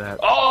 We'll say that.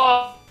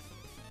 Oh,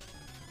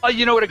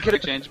 you know what? I could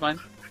have changed mine.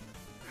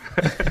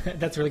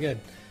 That's really good.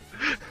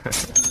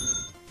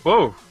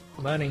 Whoa!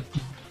 Money.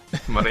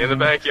 Money in the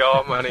bank,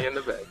 y'all. Money in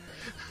the bank.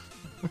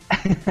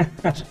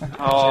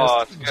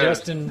 Oh, it's good.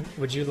 Justin,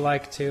 would you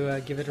like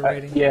to give it a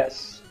rating?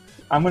 Yes.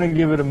 I'm going to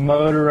give it a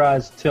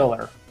motorized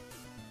tiller.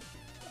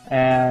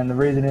 And the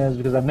reason is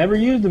because I've never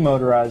used a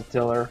motorized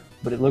tiller,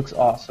 but it looks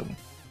awesome.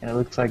 And it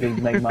looks like it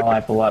would make my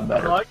life a lot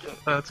better. I like it.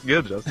 That's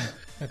good, Justin.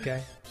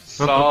 Okay.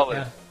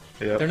 Solid.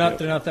 Yeah. Yep,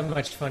 They're not that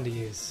much fun to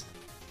use.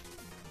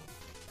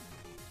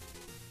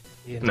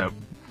 No.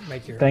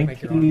 Make your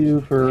Thank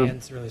you for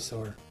hands really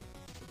sore.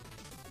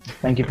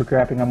 Thank you for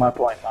crapping on my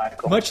point,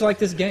 Michael. Much like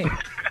this game.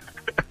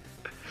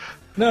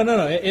 No.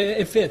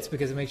 It fits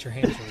because it makes your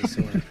hands really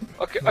sore.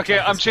 Okay.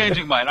 I'm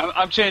changing mine.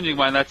 I'm changing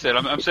mine. That's it.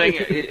 I'm saying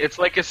it's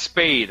like a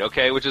spade,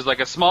 okay, which is like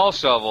a small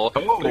shovel.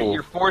 Oh. But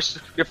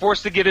you're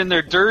forced to get in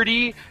there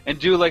dirty and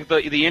do like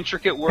the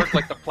intricate work,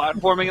 like the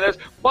platforming and this.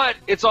 But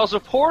it's also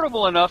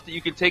portable enough that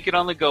you can take it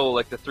on the go,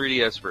 like the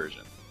 3DS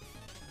version.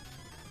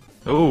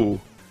 Ooh.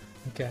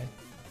 Okay.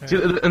 See,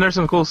 and there's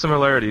some cool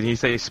similarities. You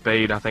say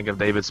Spade, I think of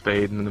David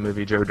Spade in the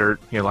movie Joe Dirt.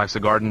 Life's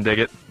a garden, dig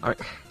it.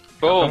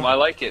 Boom! I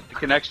like it. The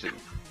connection.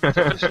 It's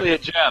officially a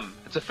gem.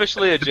 It's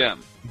officially a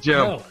gem. Gem.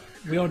 No,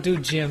 we don't do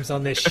gyms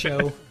on this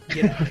show.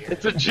 Get out of here.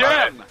 It's a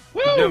gem.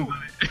 Woo! Gem.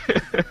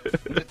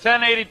 It's a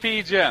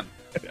 1080p gem.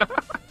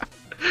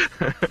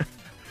 All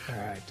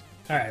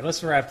right.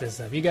 Let's wrap this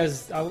up. You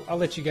guys, I'll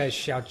let you guys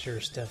shout your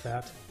stuff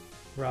out.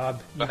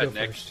 Rob, you Go ahead, go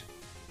Nick. first.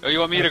 Oh, you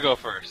want me to go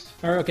first?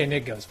 Or okay,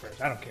 Nick goes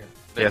first. I don't care.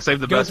 Yeah, save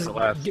the best for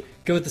last.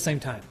 Go at the same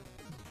time.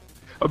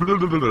 I'll go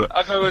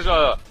with,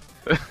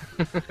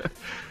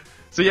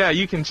 So yeah,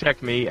 you can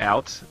check me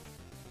out.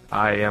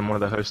 I am one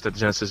of the hosts at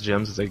Genesis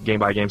Gems. It's a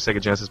game-by-game Sega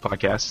Genesis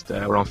podcast.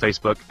 We're on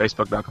Facebook,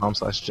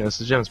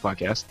 facebook.com/Genesis Gems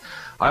podcast.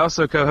 I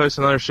also co-host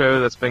another show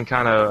that's been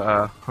kind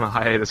of on a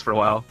hiatus for a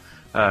while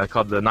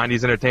called the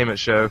 90s Entertainment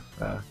Show,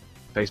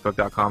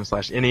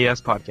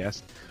 facebook.com/NES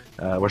podcast.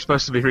 We're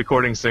supposed to be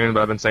recording soon,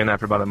 but I've been saying that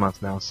for about a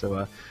month now.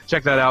 So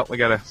check that out. We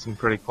got some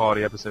pretty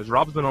quality episodes.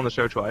 Rob's been on the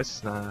show twice,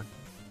 so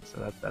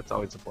that's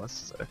always a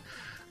plus. So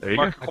there you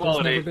go.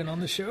 Michael's never been on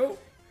the show.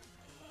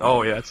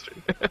 Oh, yeah, that's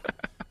true.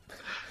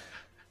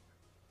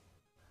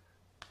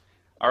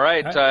 All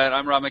right,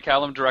 I'm Rob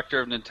McCallum, director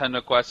of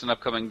Nintendo Quest, an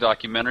upcoming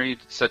documentary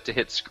set to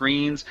hit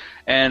screens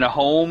and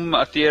home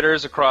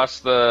theaters across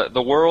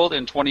the world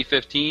in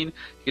 2015. You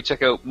can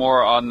check out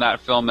more on that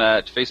film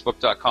at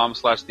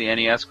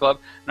facebook.com/the-NES Club.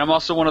 And I'm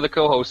also one of the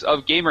co-hosts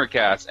of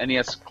GamerCast,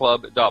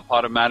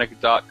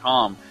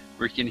 nesclub.podomatic.com,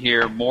 where you can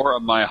hear more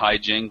of my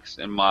hijinks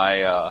and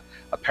my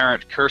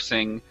apparent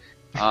cursing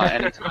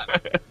anytime.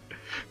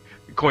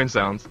 Coin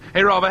sounds.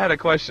 Hey, Rob, I had a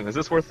question. Is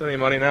this worth any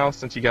money now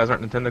since you guys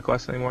aren't Nintendo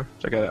Quest anymore?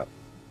 Check it out.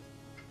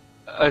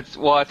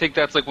 Well, I think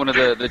that's like one of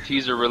the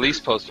teaser release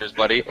posters,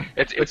 buddy.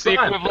 It's the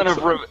equivalent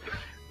of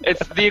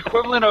it's the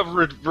equivalent of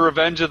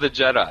Revenge of the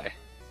Jedi.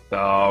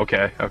 Oh,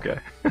 okay.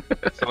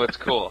 So it's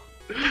cool.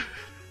 You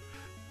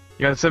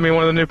gotta send me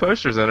one of the new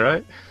posters then,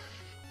 right?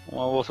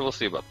 Well, we'll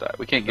see about that.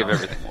 We can't give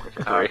everything away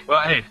for free.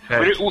 Well, hey.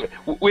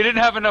 We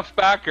didn't have enough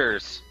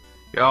backers.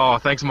 Oh,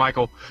 thanks,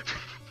 Michael.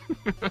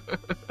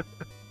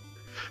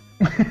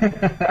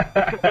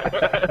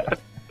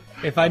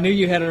 If I knew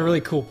you had a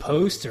really cool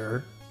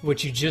poster,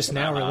 which you just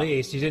now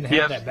released, you didn't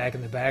have that back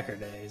in the backer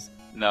days.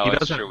 No,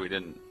 it's true, we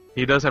didn't.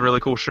 He does have really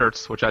cool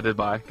shirts, which I did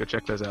buy. Go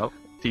check those out.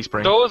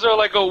 Teespring. Those are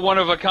like a one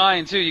of a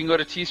kind too. You can go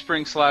to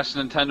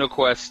Teespring/Nintendo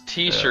Quest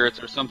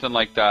T-shirts or something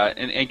like that,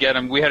 and get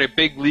them. We had a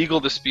big legal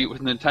dispute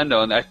with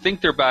Nintendo, and I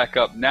think they're back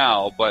up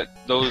now. But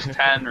those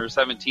 10 or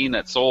 17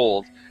 that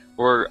sold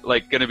were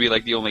like going to be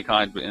like the only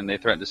kind, and they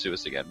threatened to sue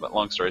us again. But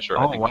long story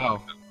short, I think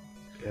wow.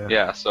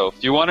 Yeah, so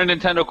if you want a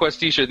Nintendo Quest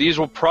T-shirt, these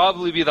will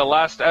probably be the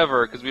last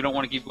ever because we don't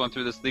want to keep going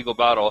through this legal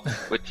battle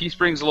with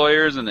Teespring's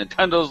lawyers and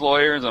Nintendo's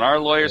lawyers and our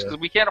lawyers because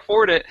we can't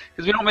afford it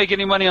because we don't make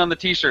any money on the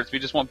T-shirts. We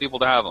just want people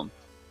to have them.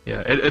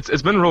 Yeah,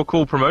 it's been a real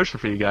cool promotion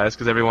for you guys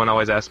because everyone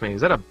always asks me,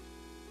 is that a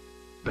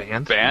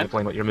band?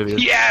 Playing what your movie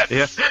is. Yes!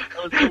 Yeah.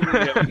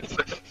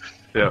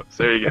 Yeah,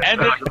 so there you go.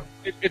 And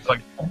it's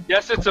like,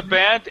 yes, it's a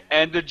band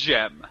and a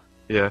gem.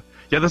 Yeah.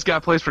 Yeah, this guy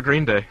plays for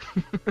Green Day.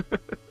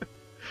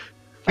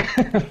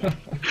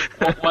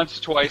 Once,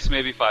 twice,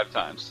 maybe 5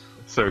 times.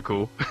 So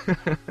cool.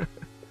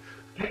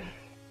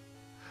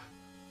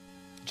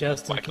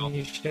 Justin, can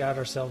you shout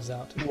ourselves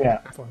out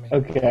for me?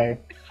 Okay.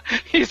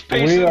 He's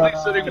patiently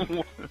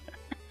sitting.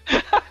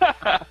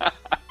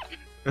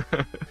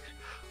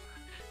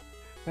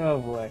 Oh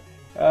boy.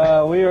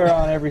 We are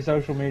on every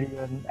social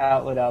media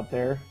outlet out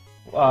there.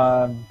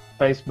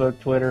 Facebook,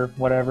 Twitter,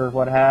 whatever,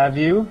 what have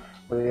you.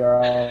 We are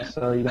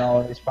also, you can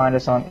always find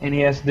us on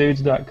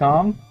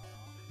nesdudes.com.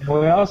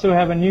 We also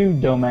have a new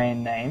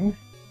domain name.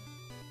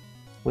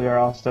 We are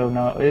also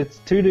known, it's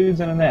Two Dudes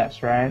and an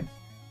S, right?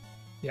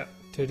 Yep,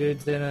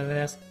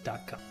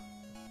 twodudesandans.com.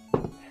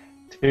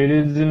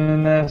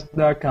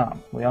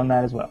 twodudesandans.com. We own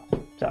that as well.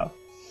 So,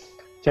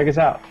 check us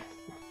out.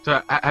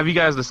 So, have you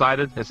guys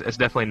decided? It's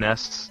definitely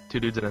Nests, Two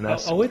Dudes and a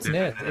Nest. Oh, it's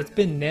Nest. It's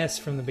been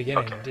Nest from the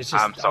beginning. Okay. It's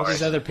just all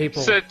these other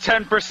people. It's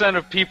 10%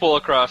 of people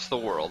across the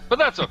world, but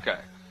that's okay.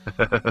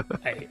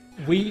 Hey,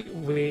 we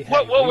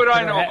what would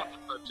I know about the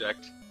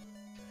subject?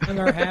 Hung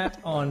our hat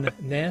on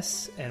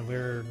Ness, and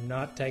we're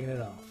not taking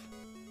it off.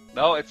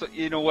 No,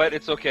 you know what?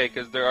 It's okay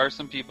because there are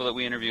some people that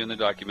we interview in the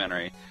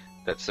documentary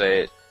that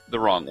say it the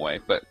wrong way,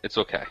 but it's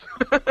okay.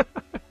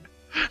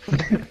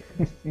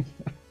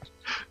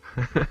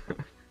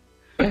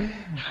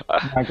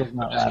 Michael's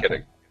not I'm just laughing.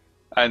 kidding.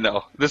 I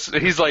know.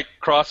 He's like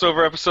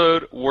crossover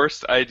episode,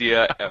 worst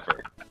idea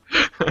ever.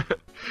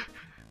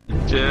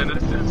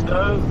 Genesis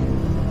does.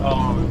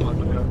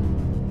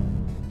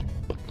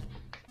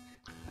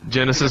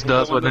 Genesis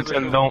does what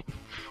Nintendo don't.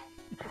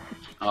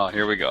 Oh,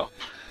 here we go.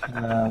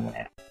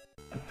 Man.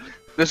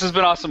 This has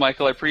been awesome,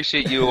 Michael. I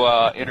appreciate you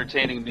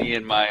entertaining me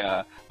and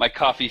my my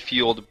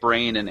coffee-fueled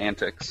brain and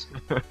antics.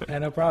 Yeah,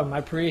 no problem. I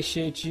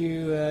appreciate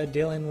you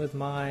dealing with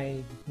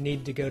my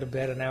need to go to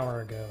bed an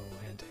hour ago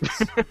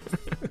antics.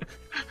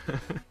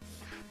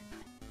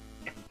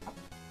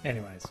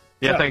 Anyways.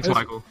 Yeah, so, thanks,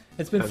 Michael.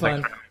 It's been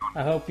fun.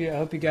 I hope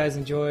you guys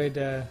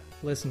enjoyed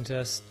listening to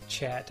us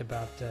chat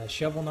about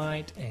Shovel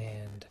Knight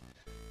and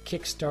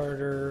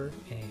Kickstarter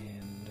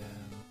and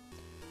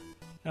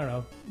I don't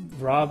know.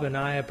 Rob and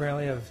I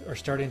apparently are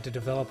starting to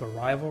develop a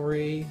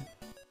rivalry.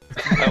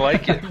 I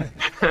like it.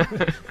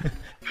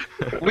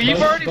 Well,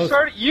 you've already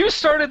started. You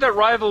started that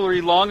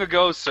rivalry long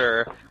ago,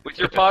 sir, with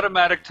your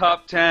Podomatic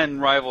Top 10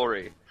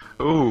 rivalry.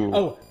 Ooh.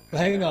 Oh,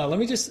 hang on. Let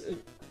me just.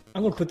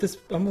 I'm gonna put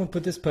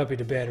this puppy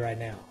to bed right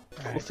now.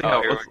 All right. Let's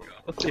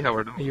see how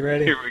we're doing. Are you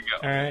ready? Here we go.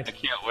 All right. I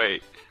can't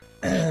wait.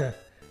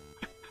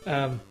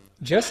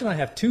 Justin and I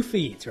have 2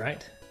 feeds,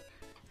 right?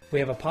 We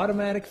have a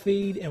Podomatic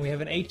feed and we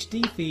have an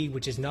HD feed,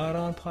 which is not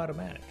on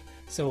Podomatic.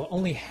 So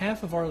only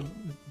half of our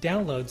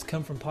downloads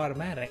come from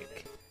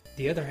Podomatic.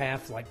 The other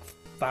half, like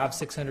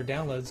 500-600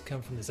 downloads,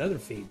 come from this other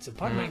feed. So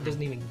Podomatic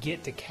doesn't even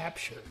get to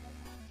capture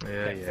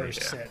that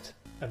first set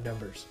of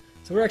numbers.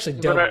 So we're actually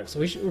double. So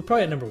we're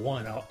probably at number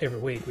 1 every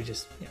week. We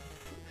just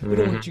we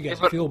don't want you guys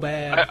to feel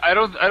bad. I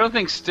don't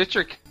think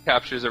Stitcher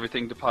captures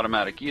everything to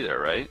Podomatic either,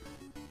 right?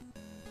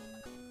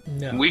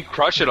 No. We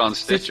crush it on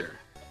Stitcher.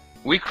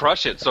 We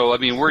crush it. So I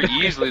mean, we're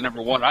easily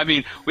number 1. I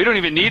mean, we don't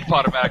even need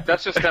Podomatic.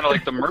 That's just kind of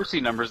like the Mercy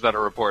numbers that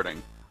are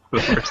reporting.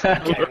 Okay,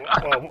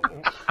 well,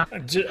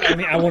 I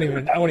mean, I won't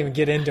even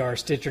get into our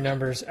Stitcher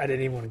numbers. I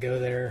didn't even want to go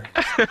there.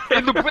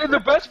 And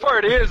the best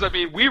part is, I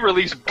mean, we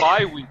release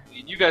bi-weekly,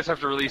 and you guys have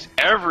to release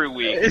every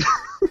week.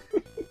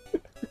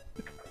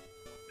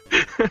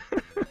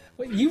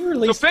 Well, you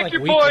release so pick like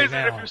your weekly boys,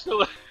 now. and if you're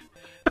still,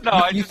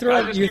 no, you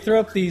throw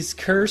up these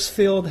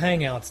curse-filled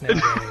hangouts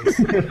nowadays.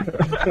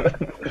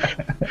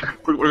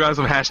 We're going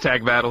some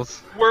hashtag battles.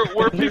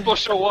 Where people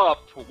show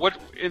up.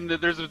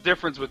 There's a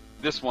difference with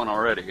this one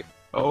already.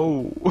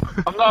 Oh.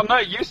 I'm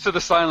not used to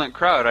the silent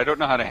crowd. I don't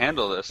know how to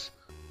handle this.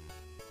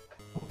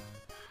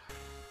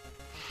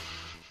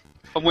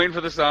 I'm waiting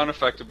for the sound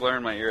effect to blare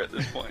in my ear at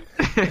this point.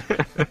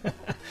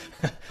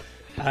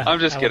 I'm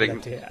just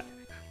kidding.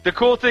 The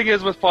cool thing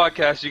is with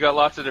podcasts, you got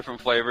lots of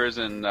different flavors,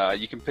 and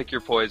you can pick your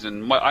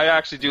poison. I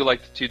actually do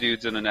like the Two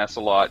Dudes in an S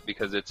a lot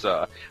because it's.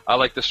 I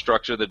like the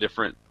structure, the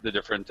different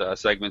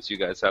segments you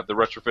guys have. The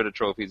retrofitted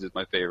trophies is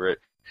my favorite,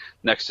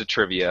 next to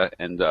trivia,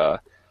 and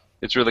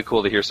it's really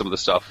cool to hear some of the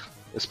stuff,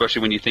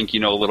 especially when you think you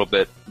know a little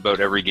bit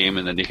about every game,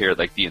 and then to hear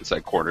like the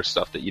inside corner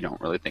stuff that you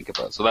don't really think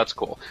about. So that's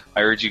cool.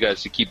 I urge you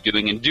guys to keep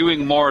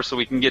doing more, so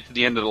we can get to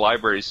the end of the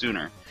library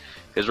sooner.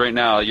 Because right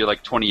now you're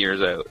like 20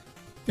 years out.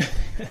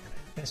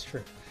 That's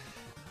true.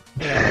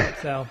 Yeah.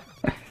 So,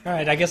 all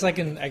right. I guess I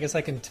can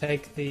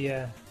take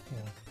the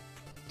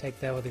take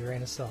that with a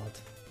grain of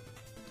salt.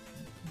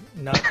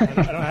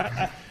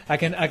 I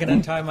can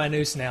untie my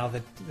noose now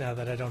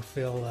that I don't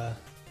feel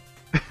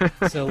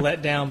so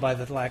let down by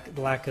the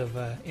lack of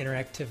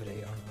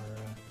interactivity on our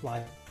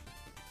live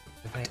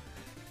event.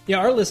 Yeah,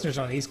 our listeners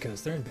on the East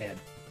Coast, they're in bed.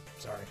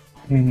 Sorry.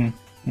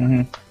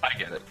 I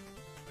get it.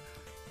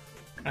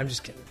 I'm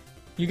just kidding.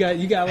 You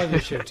got love your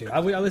show too. I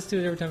listen to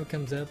it every time it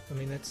comes up. I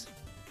mean, that's.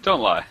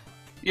 Don't lie.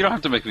 You don't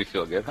have to make me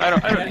feel good. I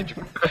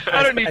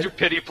don't need your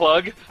pity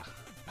plug.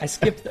 I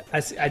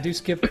do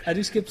skip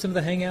some of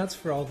the hangouts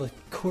for all the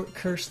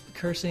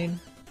cursing.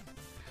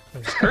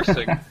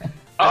 Cursing.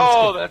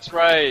 Oh, that's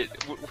right.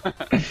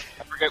 I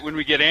forget when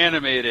we get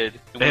animated.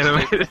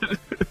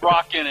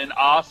 Rockin' and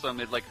awesome.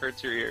 It like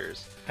hurts your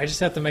ears. I just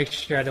have to make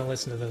sure I don't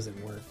listen to those at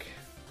work.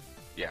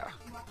 Yeah.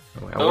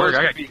 I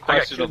got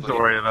kids to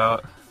worry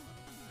about.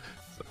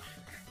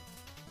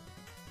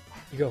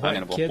 You go,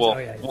 what, kids? Well, oh,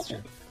 yeah, that's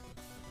true.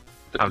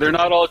 They're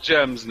not all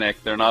gems,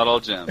 Nick. They're not all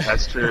gems.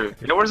 That's true.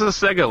 Where's the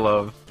Sega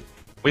love?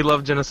 We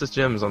love Genesis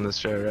gems on this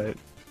show, right?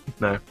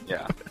 No.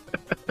 Yeah.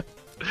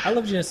 I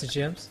love Genesis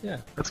gems, yeah.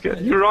 That's good.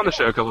 You were on the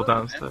show a couple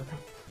times. So.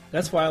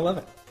 That's why I love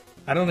it.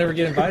 I don't ever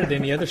get invited to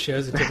any other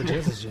shows until the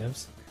Genesis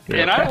gems. Yeah.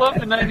 And I love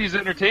the 90s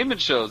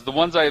entertainment shows, the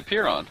ones I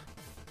appear on.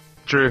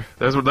 True.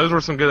 Those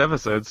were some good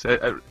episodes.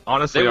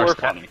 Honestly, they were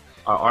funny.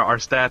 Our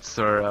stats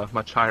are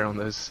much higher on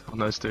those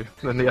two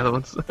than the other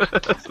ones.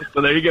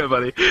 So there you go,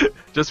 buddy.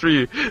 Just for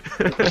you.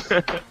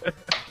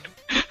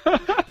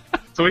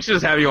 So we should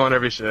just have you on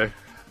every show.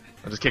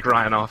 I'll just kick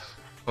Ryan off.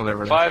 We'll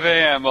never know. 5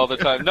 a.m. all the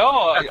time. No,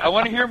 I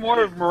want to hear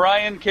more of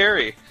Mariah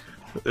Carey.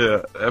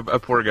 Yeah, a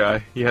poor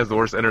guy. He has the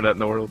worst internet in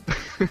the world.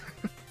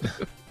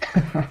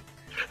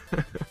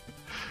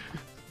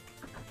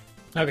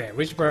 Okay,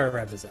 we should probably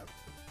wrap this up.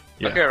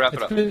 Yeah. Okay, wrap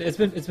it up. It's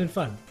been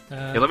fun.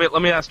 Yeah,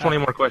 let me ask 20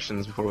 more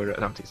questions before we wrap.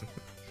 No, I'm teasing.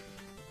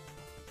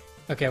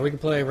 Okay, we can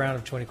play a round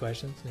of 20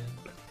 questions.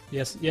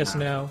 Yeah. Yes,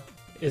 no.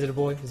 Is it a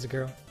boy? Is it a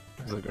girl?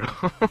 Is it a girl?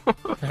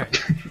 All right.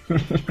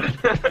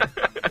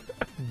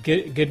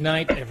 Good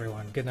night,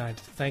 everyone. Good night.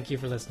 Thank you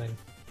for listening.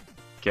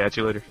 Catch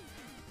you later.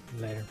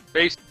 Later.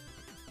 Peace.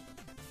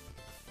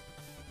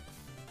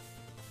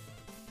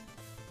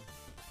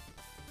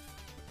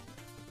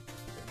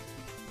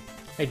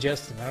 Hey,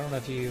 Justin, I don't know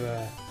if you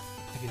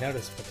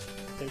noticed, but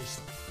there's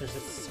a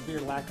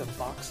severe lack of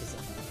boxes in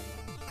there.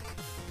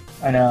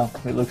 I know.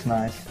 It looks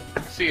nice.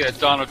 See a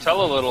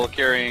Donatello little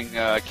carrying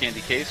a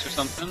candy case or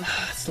something.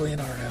 It's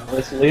Leonardo.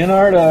 It's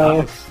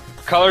Leonardo.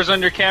 Colors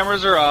on your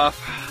cameras are off.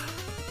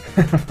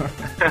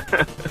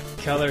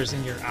 Colors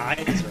in your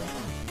eyes are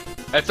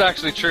off. That's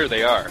actually true.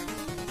 They are.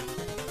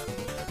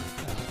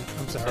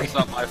 I'm sorry. That's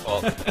not my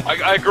fault.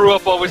 I grew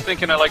up always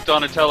thinking I liked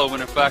Donatello when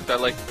in fact I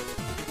like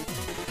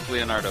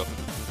Leonardo.